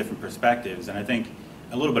very different perspectives, and I think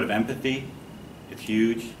a little bit of empathy is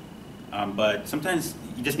huge. But sometimes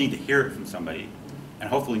you just need to hear it from somebody, and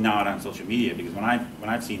hopefully not on social media, because when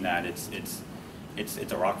I've seen that, it's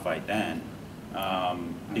a rock fight then,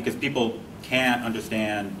 because people can't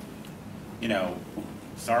understand, you know,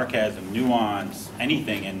 sarcasm, nuance,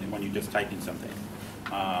 anything, and when you're just typing something.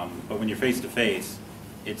 But when you're face to face,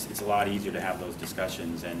 it's a lot easier to have those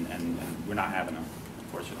discussions, and we're not having them,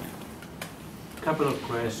 unfortunately. A couple of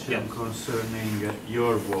questions concerning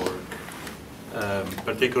your work,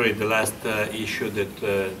 particularly the last issue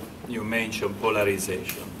that you mentioned,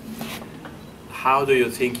 polarization. How do you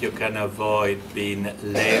think you can avoid being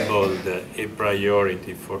labeled a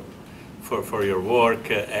priority for your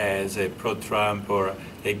work as a pro-Trump or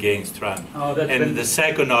against Trump? And the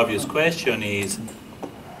second obvious question is,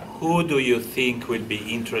 who do you think will be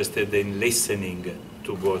interested in listening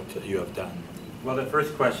to what you have done? Well, the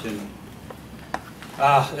first question,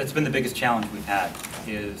 that's been the biggest challenge we've had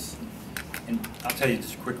is, and I'll tell you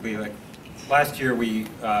just quickly, like last year we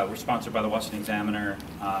were sponsored by the Washington Examiner,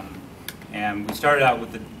 and we started out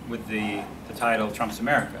with the title Trump's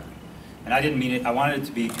America. And I didn't mean it, I wanted it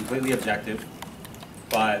to be completely objective,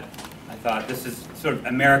 but I thought this is sort of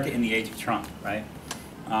America in the age of Trump, right?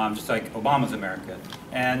 Just like Obama's America.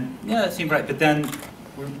 And yeah, that seemed right, but then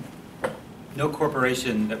no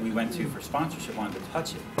corporation that we went to for sponsorship wanted to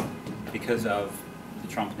touch it because of the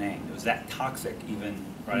Trump name. It was that toxic even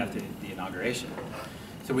right after the inauguration.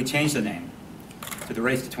 So we changed the name to the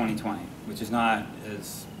Race to 2020, which is not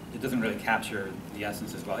as, it doesn't really capture the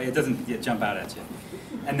essence as well. It doesn't jump out at you.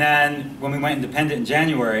 And then when we went independent in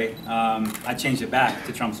January, I changed it back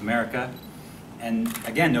to Trump's America. And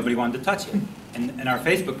again, nobody wanted to touch it. And our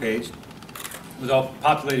Facebook page was all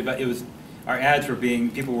populated by, our ads were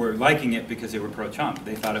people were liking it because they were pro-Trump.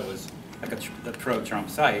 They thought it was like a pro-Trump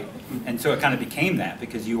site. And so it kind of became that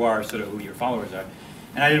because you are sort of who your followers are.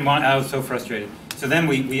 And I was so frustrated. So then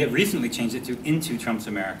we had recently changed it into Trump's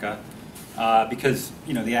America because,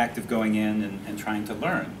 you know, the act of going in and trying to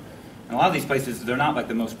learn. And a lot of these places, they're not like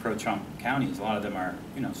the most pro-Trump counties. A lot of them are,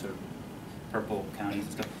 you know, sort of purple counties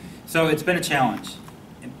and stuff. So it's been a challenge.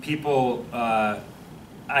 And people,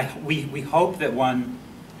 we hope that when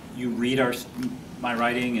you read my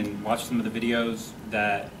writing and watch some of the videos,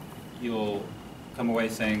 that you'll come away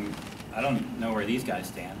saying, I don't know where these guys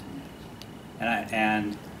stand.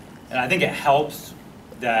 And I think it helps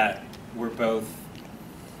that we're both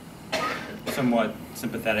somewhat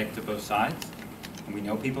sympathetic to both sides. And we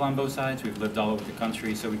know people on both sides. We've lived all over the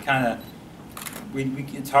country, so we kind of,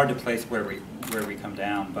 it's hard to place where we come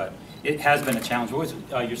down, but it has been a challenge. What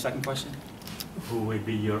was your second question? Who will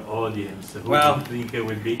be your audience? Who do you think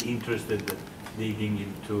will be interested in digging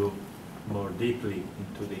into more deeply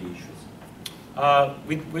into the issues?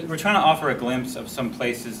 We're trying to offer a glimpse of some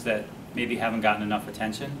places that maybe haven't gotten enough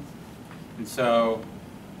attention. And so,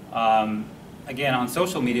 again, on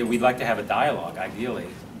social media, we'd like to have a dialogue, ideally,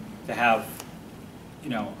 to have, you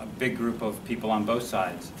know, a big group of people on both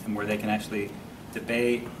sides, and where they can actually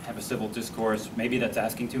debate, have a civil discourse. Maybe that's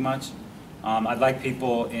asking too much. I'd like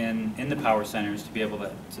people in the power centers to be able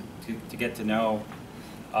to get to know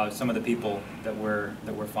some of the people that we're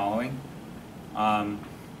following.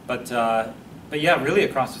 But yeah, really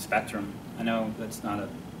across the spectrum. I know that's not a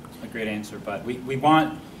great answer, but we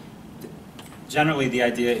want, generally the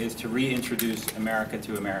idea is to reintroduce America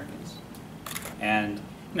to Americans. And,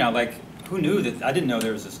 you know, like, who knew that? I didn't know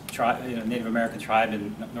there was this Native American tribe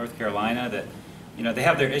in North Carolina that, you know, they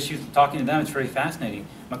have their issues. Talking to them, it's very fascinating.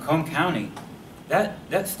 Macomb County,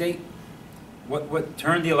 that state, what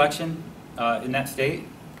turned the election in that state,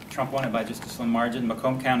 Trump won it by just a slim margin.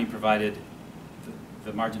 Macomb County provided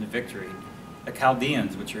the margin of victory. The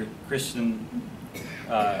Chaldeans, which are Christian,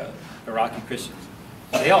 Iraqi Christians,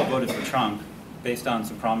 they all voted for Trump based on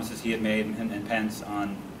some promises he had made and Pence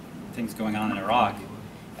on things going on in Iraq.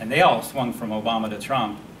 And they all swung from Obama to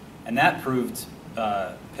Trump, and that proved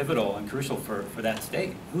pivotal and crucial for that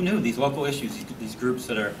state. Who knew these local issues, these groups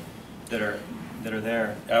that are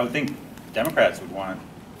there? I would think Democrats would want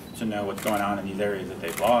to know what's going on in these areas that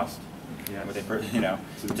they've lost. Yeah. What they, you know,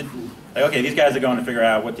 like, okay, these guys are going to figure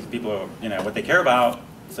out what these people are, you know, what they care about,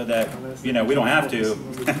 so that, you know, we don't have to.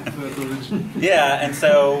 Yeah, and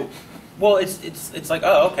so, well, it's like,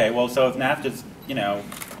 oh, okay, well, so if NAFTA's, you know,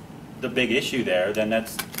 the big issue there, then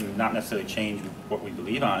that's not necessarily change what we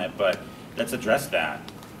believe on it, but let's address that.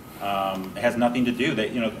 It has nothing to do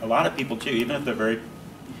that, you know, a lot of people too, even if they're very,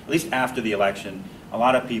 at least after the election, a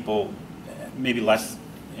lot of people, maybe less,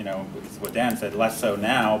 you know, what Dan said, less so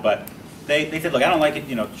now, but they said, look, I don't like it,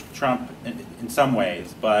 you know, Trump in some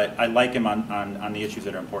ways, but I like him on the issues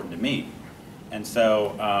that are important to me. And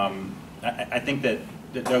so I think that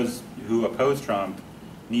those who oppose Trump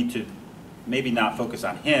need to maybe not focus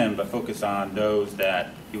on him, but focus on those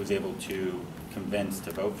that he was able to convince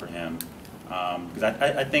to vote for him. Because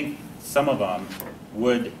I think some of them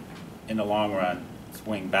would, in the long run,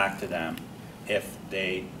 swing back to them if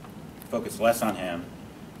they focus less on him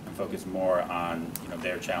and focus more on, you know,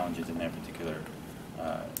 their challenges in their particular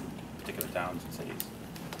towns and cities.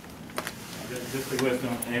 Just a question.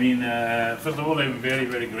 I mean, first of all, I'm very,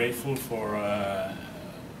 very grateful for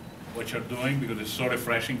what you're doing, because it's so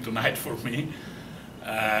refreshing tonight for me.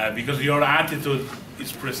 Because your attitude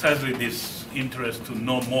is precisely this interest to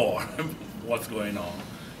know more what's going on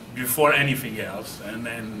before anything else, and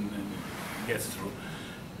then it gets through.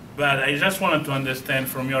 But I just wanted to understand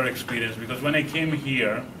from your experience, because when I came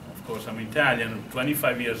here, of course I'm Italian,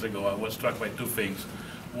 25 years ago, I was struck by two things.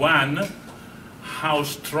 One, how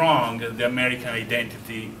strong the American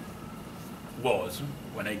identity was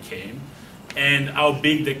when I came, and how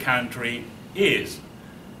big the country is.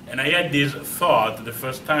 And I had this thought the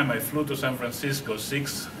first time I flew to San Francisco,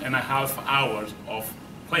 6.5 hours of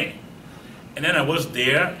plane. And then I was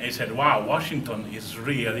there, and I said, wow, Washington is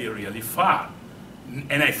really, really far.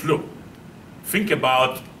 And I flew. Think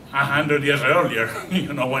about 100 years earlier,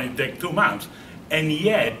 you know, when it takes 2 months. And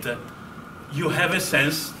yet, you have a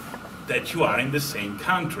sense that you are in the same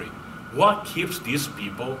country. What keeps these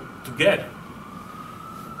people together?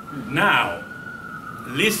 Now,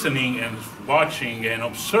 listening and watching and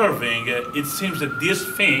observing, it seems that this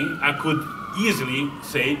thing, I could easily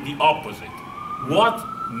say the opposite. What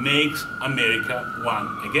makes America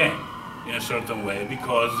one again, in a certain way?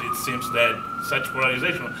 Because it seems that such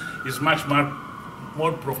polarization is much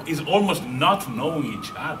more profound, is almost not knowing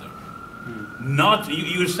each other. Not,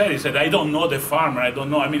 you said, I don't know the farmer, I don't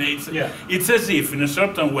know, I mean, it's as if, in a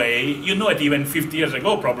certain way, you know it even 50 years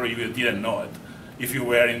ago, probably you didn't know it, if you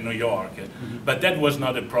were in New York. But that was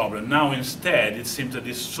not a problem. Now, instead, it seems that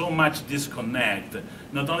there's so much disconnect,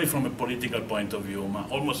 not only from a political point of view, but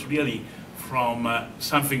almost really from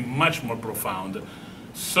something much more profound.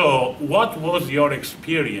 So, what was your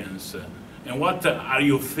experience, and what are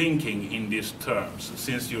you thinking in these terms,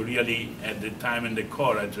 since you really had the time and the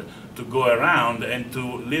courage to go around and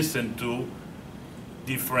to listen to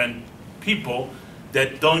different people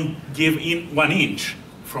that don't give in 1 inch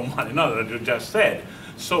from one another, as you just said.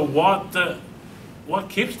 So what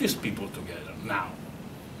keeps these people together now?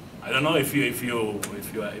 I don't know if you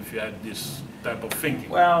had this type of thinking.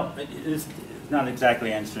 Well, it's not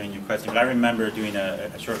exactly answering your question, but I remember doing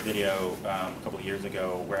a short video a couple of years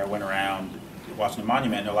ago where I went around the Washington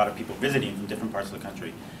Monument and a lot of people visiting from different parts of the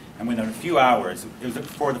country. And within a few hours, it was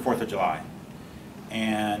before the 4th of July.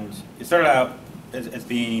 And it started out as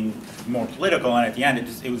being more political, and at the end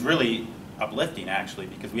it was really uplifting, actually,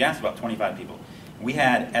 because we asked about 25 people. We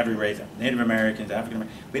had every race, Native Americans, African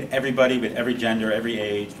Americans, we had everybody with every gender, every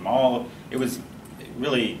age, from all, it was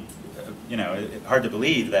really, you know, hard to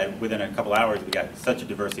believe that within a couple hours we got such a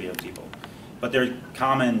diversity of people. But there are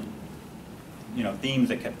common, you know, themes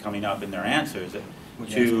that kept coming up in their answers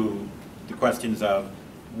to the questions of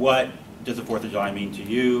what does the 4th of July mean to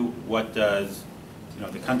you? What does, you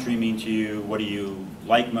know, the country mean to you? What do you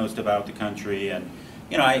like most about the country? And,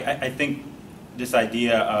 you know, I think this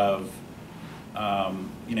idea of,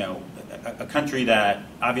 you know, a country that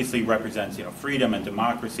obviously represents, you know, freedom and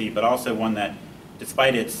democracy, but also one that,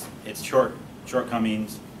 despite its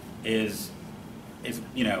shortcomings, is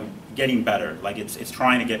you know, getting better. Like it's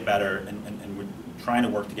trying to get better, and we're trying to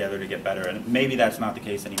work together to get better. And maybe that's not the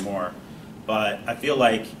case anymore, but I feel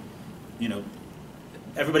like, you know,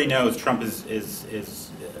 everybody knows Trump is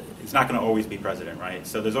not going to always be president, right?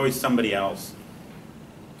 So there's always somebody else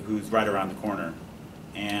who's right around the corner,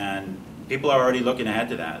 and people are already looking ahead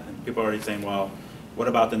to that. And people are already saying, well, what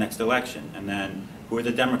about the next election? And then who are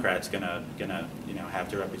the Democrats gonna you know, have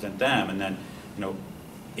to represent them? And then, you know,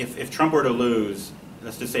 if Trump were to lose,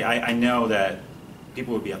 let's just say I know that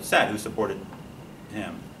people would be upset who supported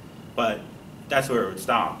him, but that's where it would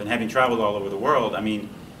stop. And having traveled all over the world, I mean,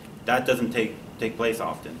 that doesn't take place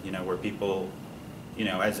often, you know, where people, you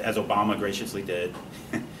know, as Obama graciously did,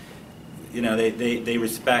 you know, they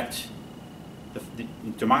respect the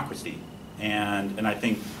democracy, and I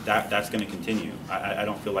think that's going to continue. I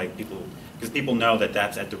don't feel like people, because people know that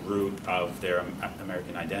that's at the root of their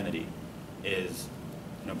American identity, is,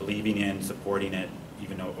 you know, believing in, supporting it,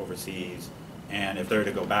 even though overseas. And if they're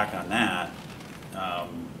to go back on that,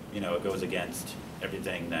 you know, it goes against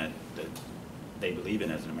everything that they believe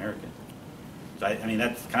in as an American. So I mean,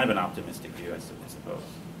 that's kind of an optimistic view, I suppose.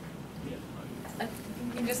 I think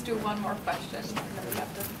we can just do one more question, and then we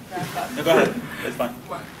have to wrap up. No, go ahead. That's fine.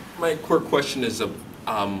 My quick question is,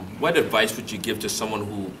 what advice would you give to someone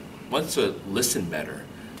who wants to listen better?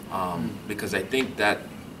 Because I think that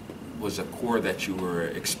was a core that you were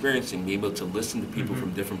experiencing, being able to listen to people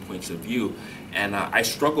from different points of view. And I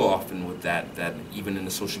struggle often with that even in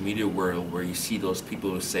the social media world, where you see those people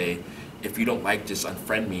who say, if you don't like, just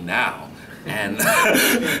unfriend me now. And,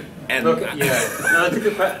 Look, yeah, no, that's a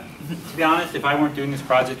good question. To be honest, if I weren't doing this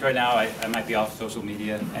project right now, I might be off social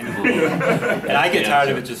media, and I get tired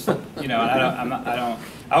of it. Just, you know,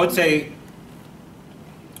 I would say,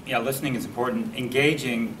 yeah, listening is important.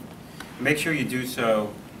 Engaging, make sure you do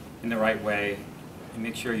so in the right way, and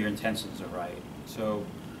make sure your intentions are right. So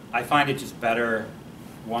I find it just better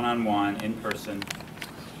one-on-one, in person.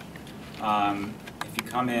 If you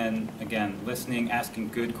come in, again, listening, asking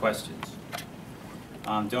good questions.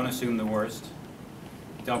 Don't assume the worst.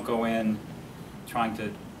 Don't go in trying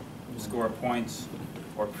to score points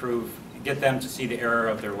or get them to see the error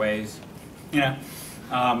of their ways, you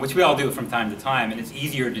know, which we all do from time to time. And it's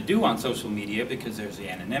easier to do on social media because there's the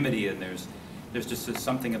anonymity, and there's just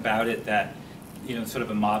something about it that, you know, sort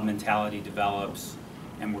of a mob mentality develops,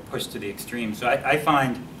 and we're pushed to the extreme. So I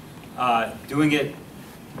find doing it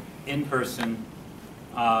in person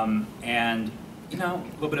and, you know,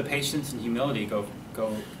 a little bit of patience and humility go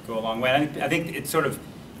a long way. I think it's sort of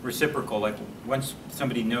reciprocal. Like once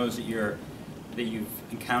somebody knows that you've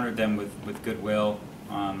encountered them with goodwill,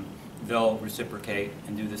 they'll reciprocate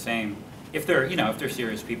and do the same. If they're, you know, if they're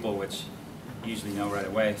serious people, which you usually know right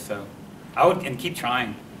away. So I would, and keep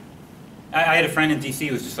trying. I had a friend in DC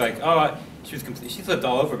who was just like, oh, she's lived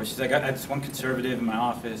all over, but she's like, I have this one conservative in my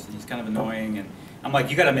office, and he's kind of annoying, and I'm like,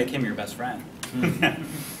 you got to make him your best friend.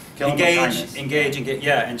 Engage,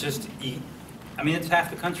 yeah, and just eat. I mean, it's half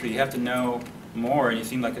the country. You have to know more, and you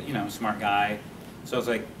seem like a, you know, smart guy. So I was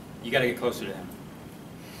like, you got to get closer to him.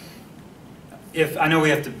 If I know we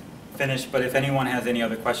have to finish, but if anyone has any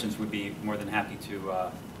other questions, we'd be more than happy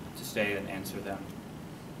to stay and answer them.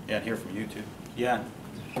 Yeah, and hear from you too. Yeah.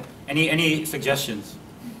 Any suggestions?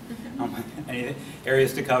 Any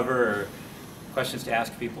areas to cover or questions to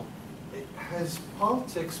ask people? Has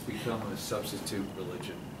politics become a substitute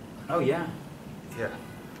religion? Oh yeah. Yeah.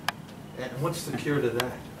 And what's the cure to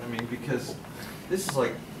that? I mean, because this is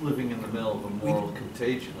like living in the middle of a moral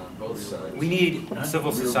contagion on both sides. We need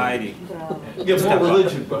civil society. Yeah, more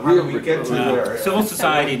religion, but how do we get to there? Civil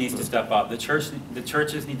society needs to step up. The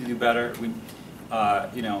churches need to do better. We,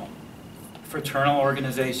 you know, fraternal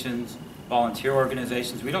organizations, volunteer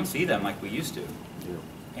organizations, we don't see them like we used to.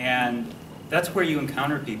 And that's where you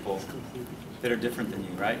encounter people that are different than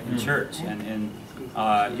you, right? In church and in,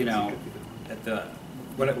 you know, at the,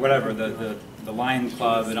 whatever, the Lion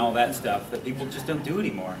Club and all that stuff that people just don't do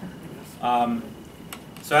anymore.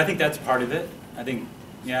 So I think that's part of it. I think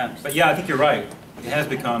Yeah, but yeah, I think you're right. It has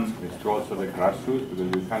become. It's true also the grassroots,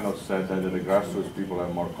 because you kind of said that the grassroots people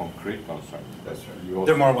have more concrete concerns. That's right.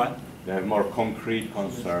 They're more what? They have more concrete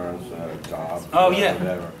concerns, jobs, yeah.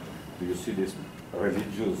 whatever. Do you see this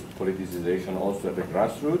religious politicization also at the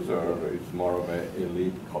grassroots, or it's more of an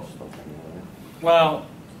elite cost of thing? Well,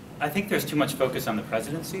 I think there's too much focus on the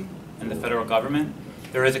presidency and the federal government.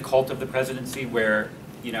 There is a cult of the presidency where,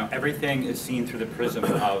 you know, everything is seen through the prism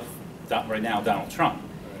of, right now, Donald Trump.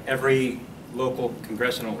 Every local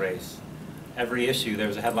congressional race, every issue. There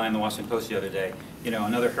was a headline in the Washington Post the other day, you know,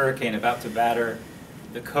 another hurricane about to batter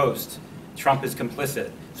the coast. Trump is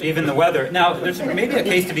complicit. So even the weather. Now, there's maybe a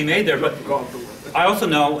case to be made there, but I also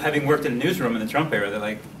know, having worked in a newsroom in the Trump era, that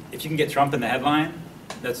like, if you can get Trump in the headline,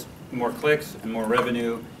 that's more clicks and more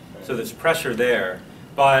revenue. So there's pressure there.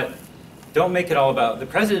 But don't make it all about, the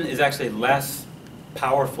president is actually less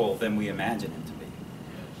powerful than we imagine him to be.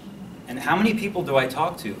 And how many people do I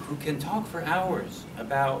talk to who can talk for hours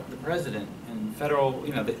about the president and federal,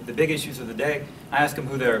 you know, the big issues of the day? I ask them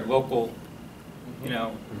who their local, you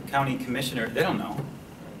know, county commissioner, they don't know.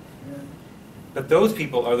 But those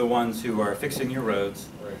people are the ones who are fixing your roads.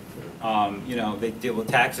 You know, they deal with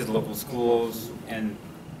taxes, local schools, and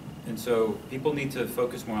so people need to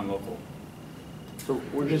focus more on local. So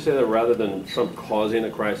would you say that rather than Trump causing a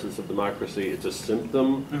crisis of democracy, it's a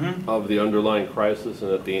symptom of the underlying crisis,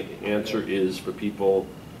 and that the answer is for people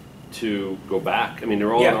to go back? I mean,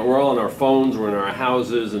 we're all on our phones, we're in our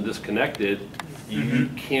houses and disconnected. You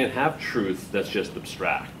can't have truth that's just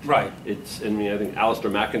abstract. Right. I mean, I think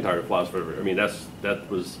Alistair McIntyre, the philosopher, I mean, that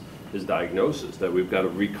was his diagnosis, that we've got to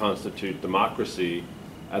reconstitute democracy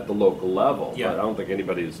at the local level. Yeah. But I don't think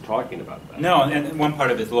anybody is talking about that. No, and one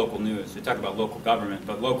part of it is local news. We talk about local government,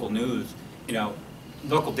 but local news, you know,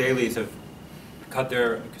 local dailies have cut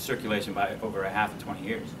their circulation by over a half in 20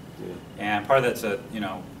 years. Yeah. And part of that's a, you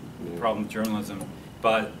know, problem with journalism.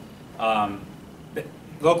 But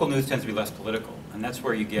local news tends to be less political, and that's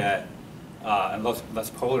where you get and less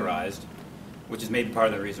polarized, which is maybe part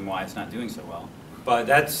of the reason why it's not doing so well. But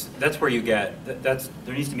that's where you get,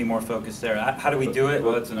 there needs to be more focus there. How do we do it?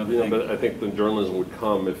 Well, that's another thing. But I think the journalism would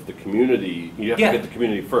come if the community, you have to get the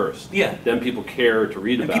community first. Yeah. Then people care to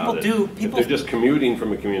read about it. If they're just commuting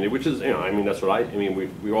from a community, which is, you know, I mean, that's what I mean,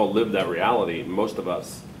 we all live that reality, most of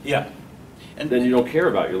us. Yeah. And then you don't care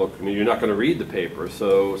about your local community. You're not going to read the paper.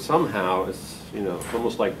 So somehow it's, you know, it's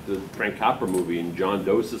almost like the Frank Capra movie and John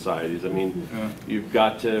Doe societies. I mean, you've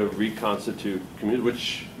got to reconstitute community,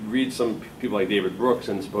 which read some people like David Brooks,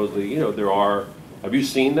 and supposedly, you know, there are, have you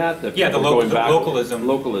seen that? Yeah, the localism.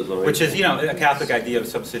 Localism. Which is, you know, a Catholic idea of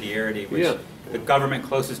subsidiarity, which the government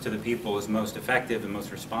closest to the people is most effective and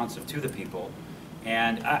most responsive to the people.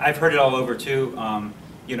 And I've heard it all over too,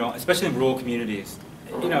 you know, especially in rural communities.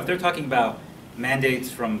 You know, if they're talking about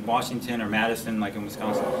mandates from Washington or Madison, like in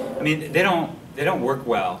Wisconsin, I mean, they don't work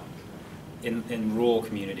well in rural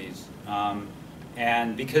communities,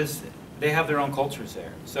 and because they have their own cultures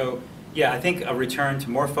there. So yeah, I think a return to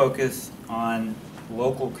more focus on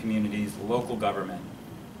local communities, local government,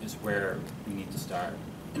 is where we need to start.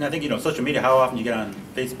 And I think, you know, social media, how often you get on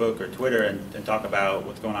Facebook or Twitter and talk about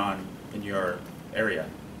what's going on in your area?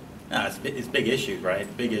 No, it's big issues, right?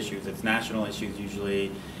 Big issues. It's national issues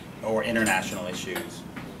usually, or international issues.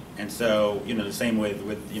 And so, you know, the same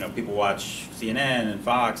with you know, people watch CNN and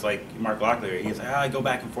Fox, like Mark Locklear. He's like, I go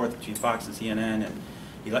back and forth between Fox and CNN, and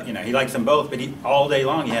he likes them both, but all day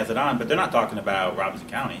long he has it on. But they're not talking about Robinson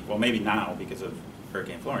County. Well, maybe now because of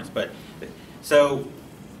Hurricane Florence. But so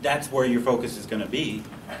that's where your focus is going to be,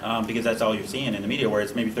 because that's all you're seeing in the media.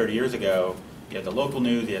 Whereas maybe 30 years ago, you had the local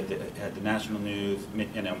news, you had the national news,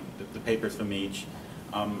 you know, the papers from each,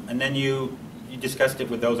 and then you discussed it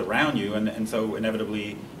with those around you, and so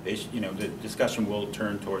inevitably, you know, the discussion will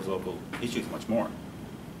turn towards local issues much more.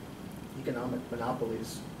 Economic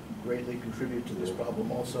monopolies greatly contribute to this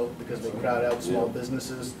problem also, because they crowd out small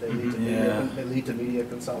businesses, they lead to media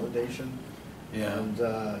consolidation, and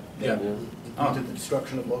lead to the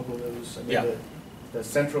destruction of local news. I mean, the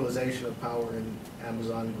centralization of power in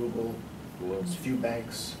Amazon, Google, a few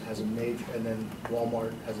banks has a major, and then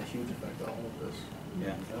Walmart has a huge effect on all of this.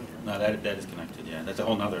 Yeah, no, that is connected. Yeah, that's a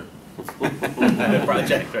whole nother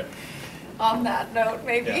project. Right? On that note,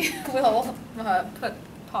 maybe we'll put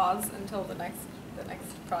pause until the next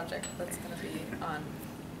project that's going to be on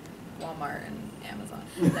Walmart and Amazon.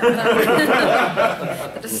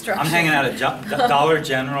 The destruction. I'm hanging out at Dollar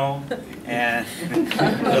General, and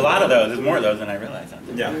there's a lot of those. There's more of those than I realized.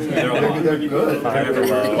 Yeah, they're good.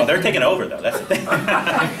 Well, they're taking over though. That's the thing.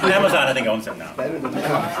 Amazon, I think, owns them now.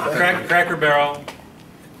 Cracker Barrel,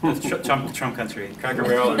 That's Trump country. Cracker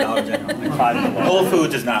Barrel or Dollar General. Like Whole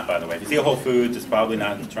Foods is not, by the way. If you see a Whole Foods, it's probably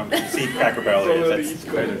not Trump. If you see Cracker Barrel, it is.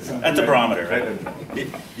 That's a barometer, right?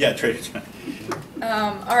 Yeah, Trader Joe's.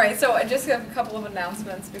 All right, so I just have a couple of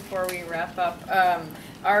announcements before we wrap up.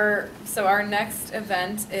 Our next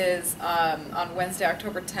event is on Wednesday,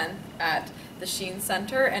 October 10th at the Sheen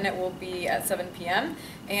Center, and it will be at 7 p.m.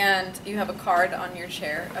 And you have a card on your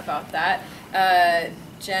chair about that.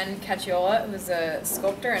 Jen Cacciola, who's a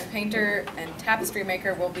sculptor and painter and tapestry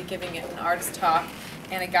maker, will be giving an artist talk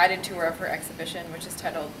and a guided tour of her exhibition, which is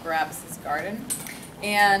titled Grabs' Garden.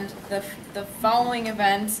 And the following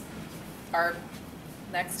event, our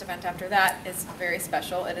next event after that, is very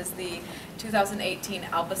special. It is the 2018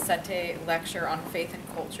 Albacete Lecture on Faith and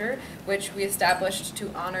Culture, which we established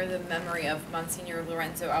to honor the memory of Monsignor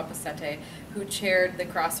Lorenzo Albacete, who chaired the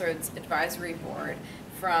Crossroads Advisory Board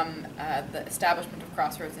from the establishment of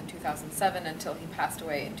Crossroads in 2007 until he passed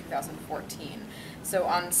away in 2014. So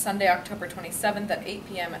on Sunday, October 27th at 8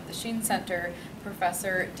 p.m. at the Sheen Center,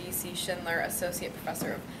 Professor D.C. Schindler, Associate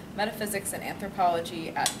Professor of Metaphysics and Anthropology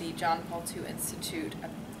at the John Paul II Institute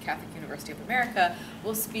at Catholic University of America,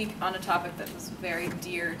 will speak on a topic that was very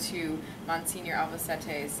dear to Monsignor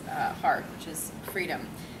Albacete's heart, which is freedom.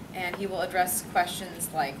 And he will address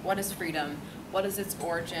questions like, what is freedom? What is its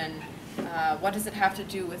origin? What does it have to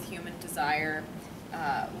do with human desire,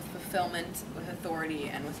 with fulfillment, with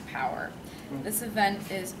authority, and with power? This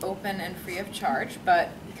event is open and free of charge, but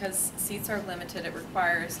because seats are limited, it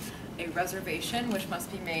requires a reservation, which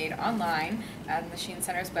must be made online at the Sheen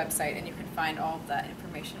Center's website, and you can find all of that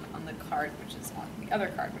information on the card, which is on the other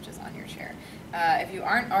card, which is on your chair. If you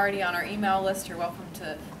aren't already on our email list, you're welcome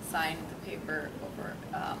to sign the paper over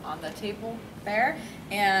on the table there.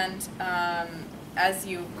 And as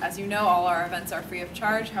you know, all our events are free of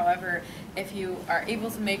charge. However, if you are able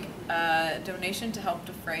to make a donation to help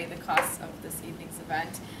defray the costs of this evening's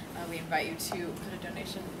event, we invite you to put a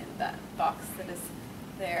donation in that box that is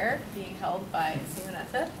there, being held by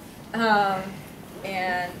Simonetta,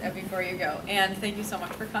 and before you go. And thank you so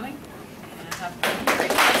much for coming. And have a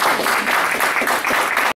great day.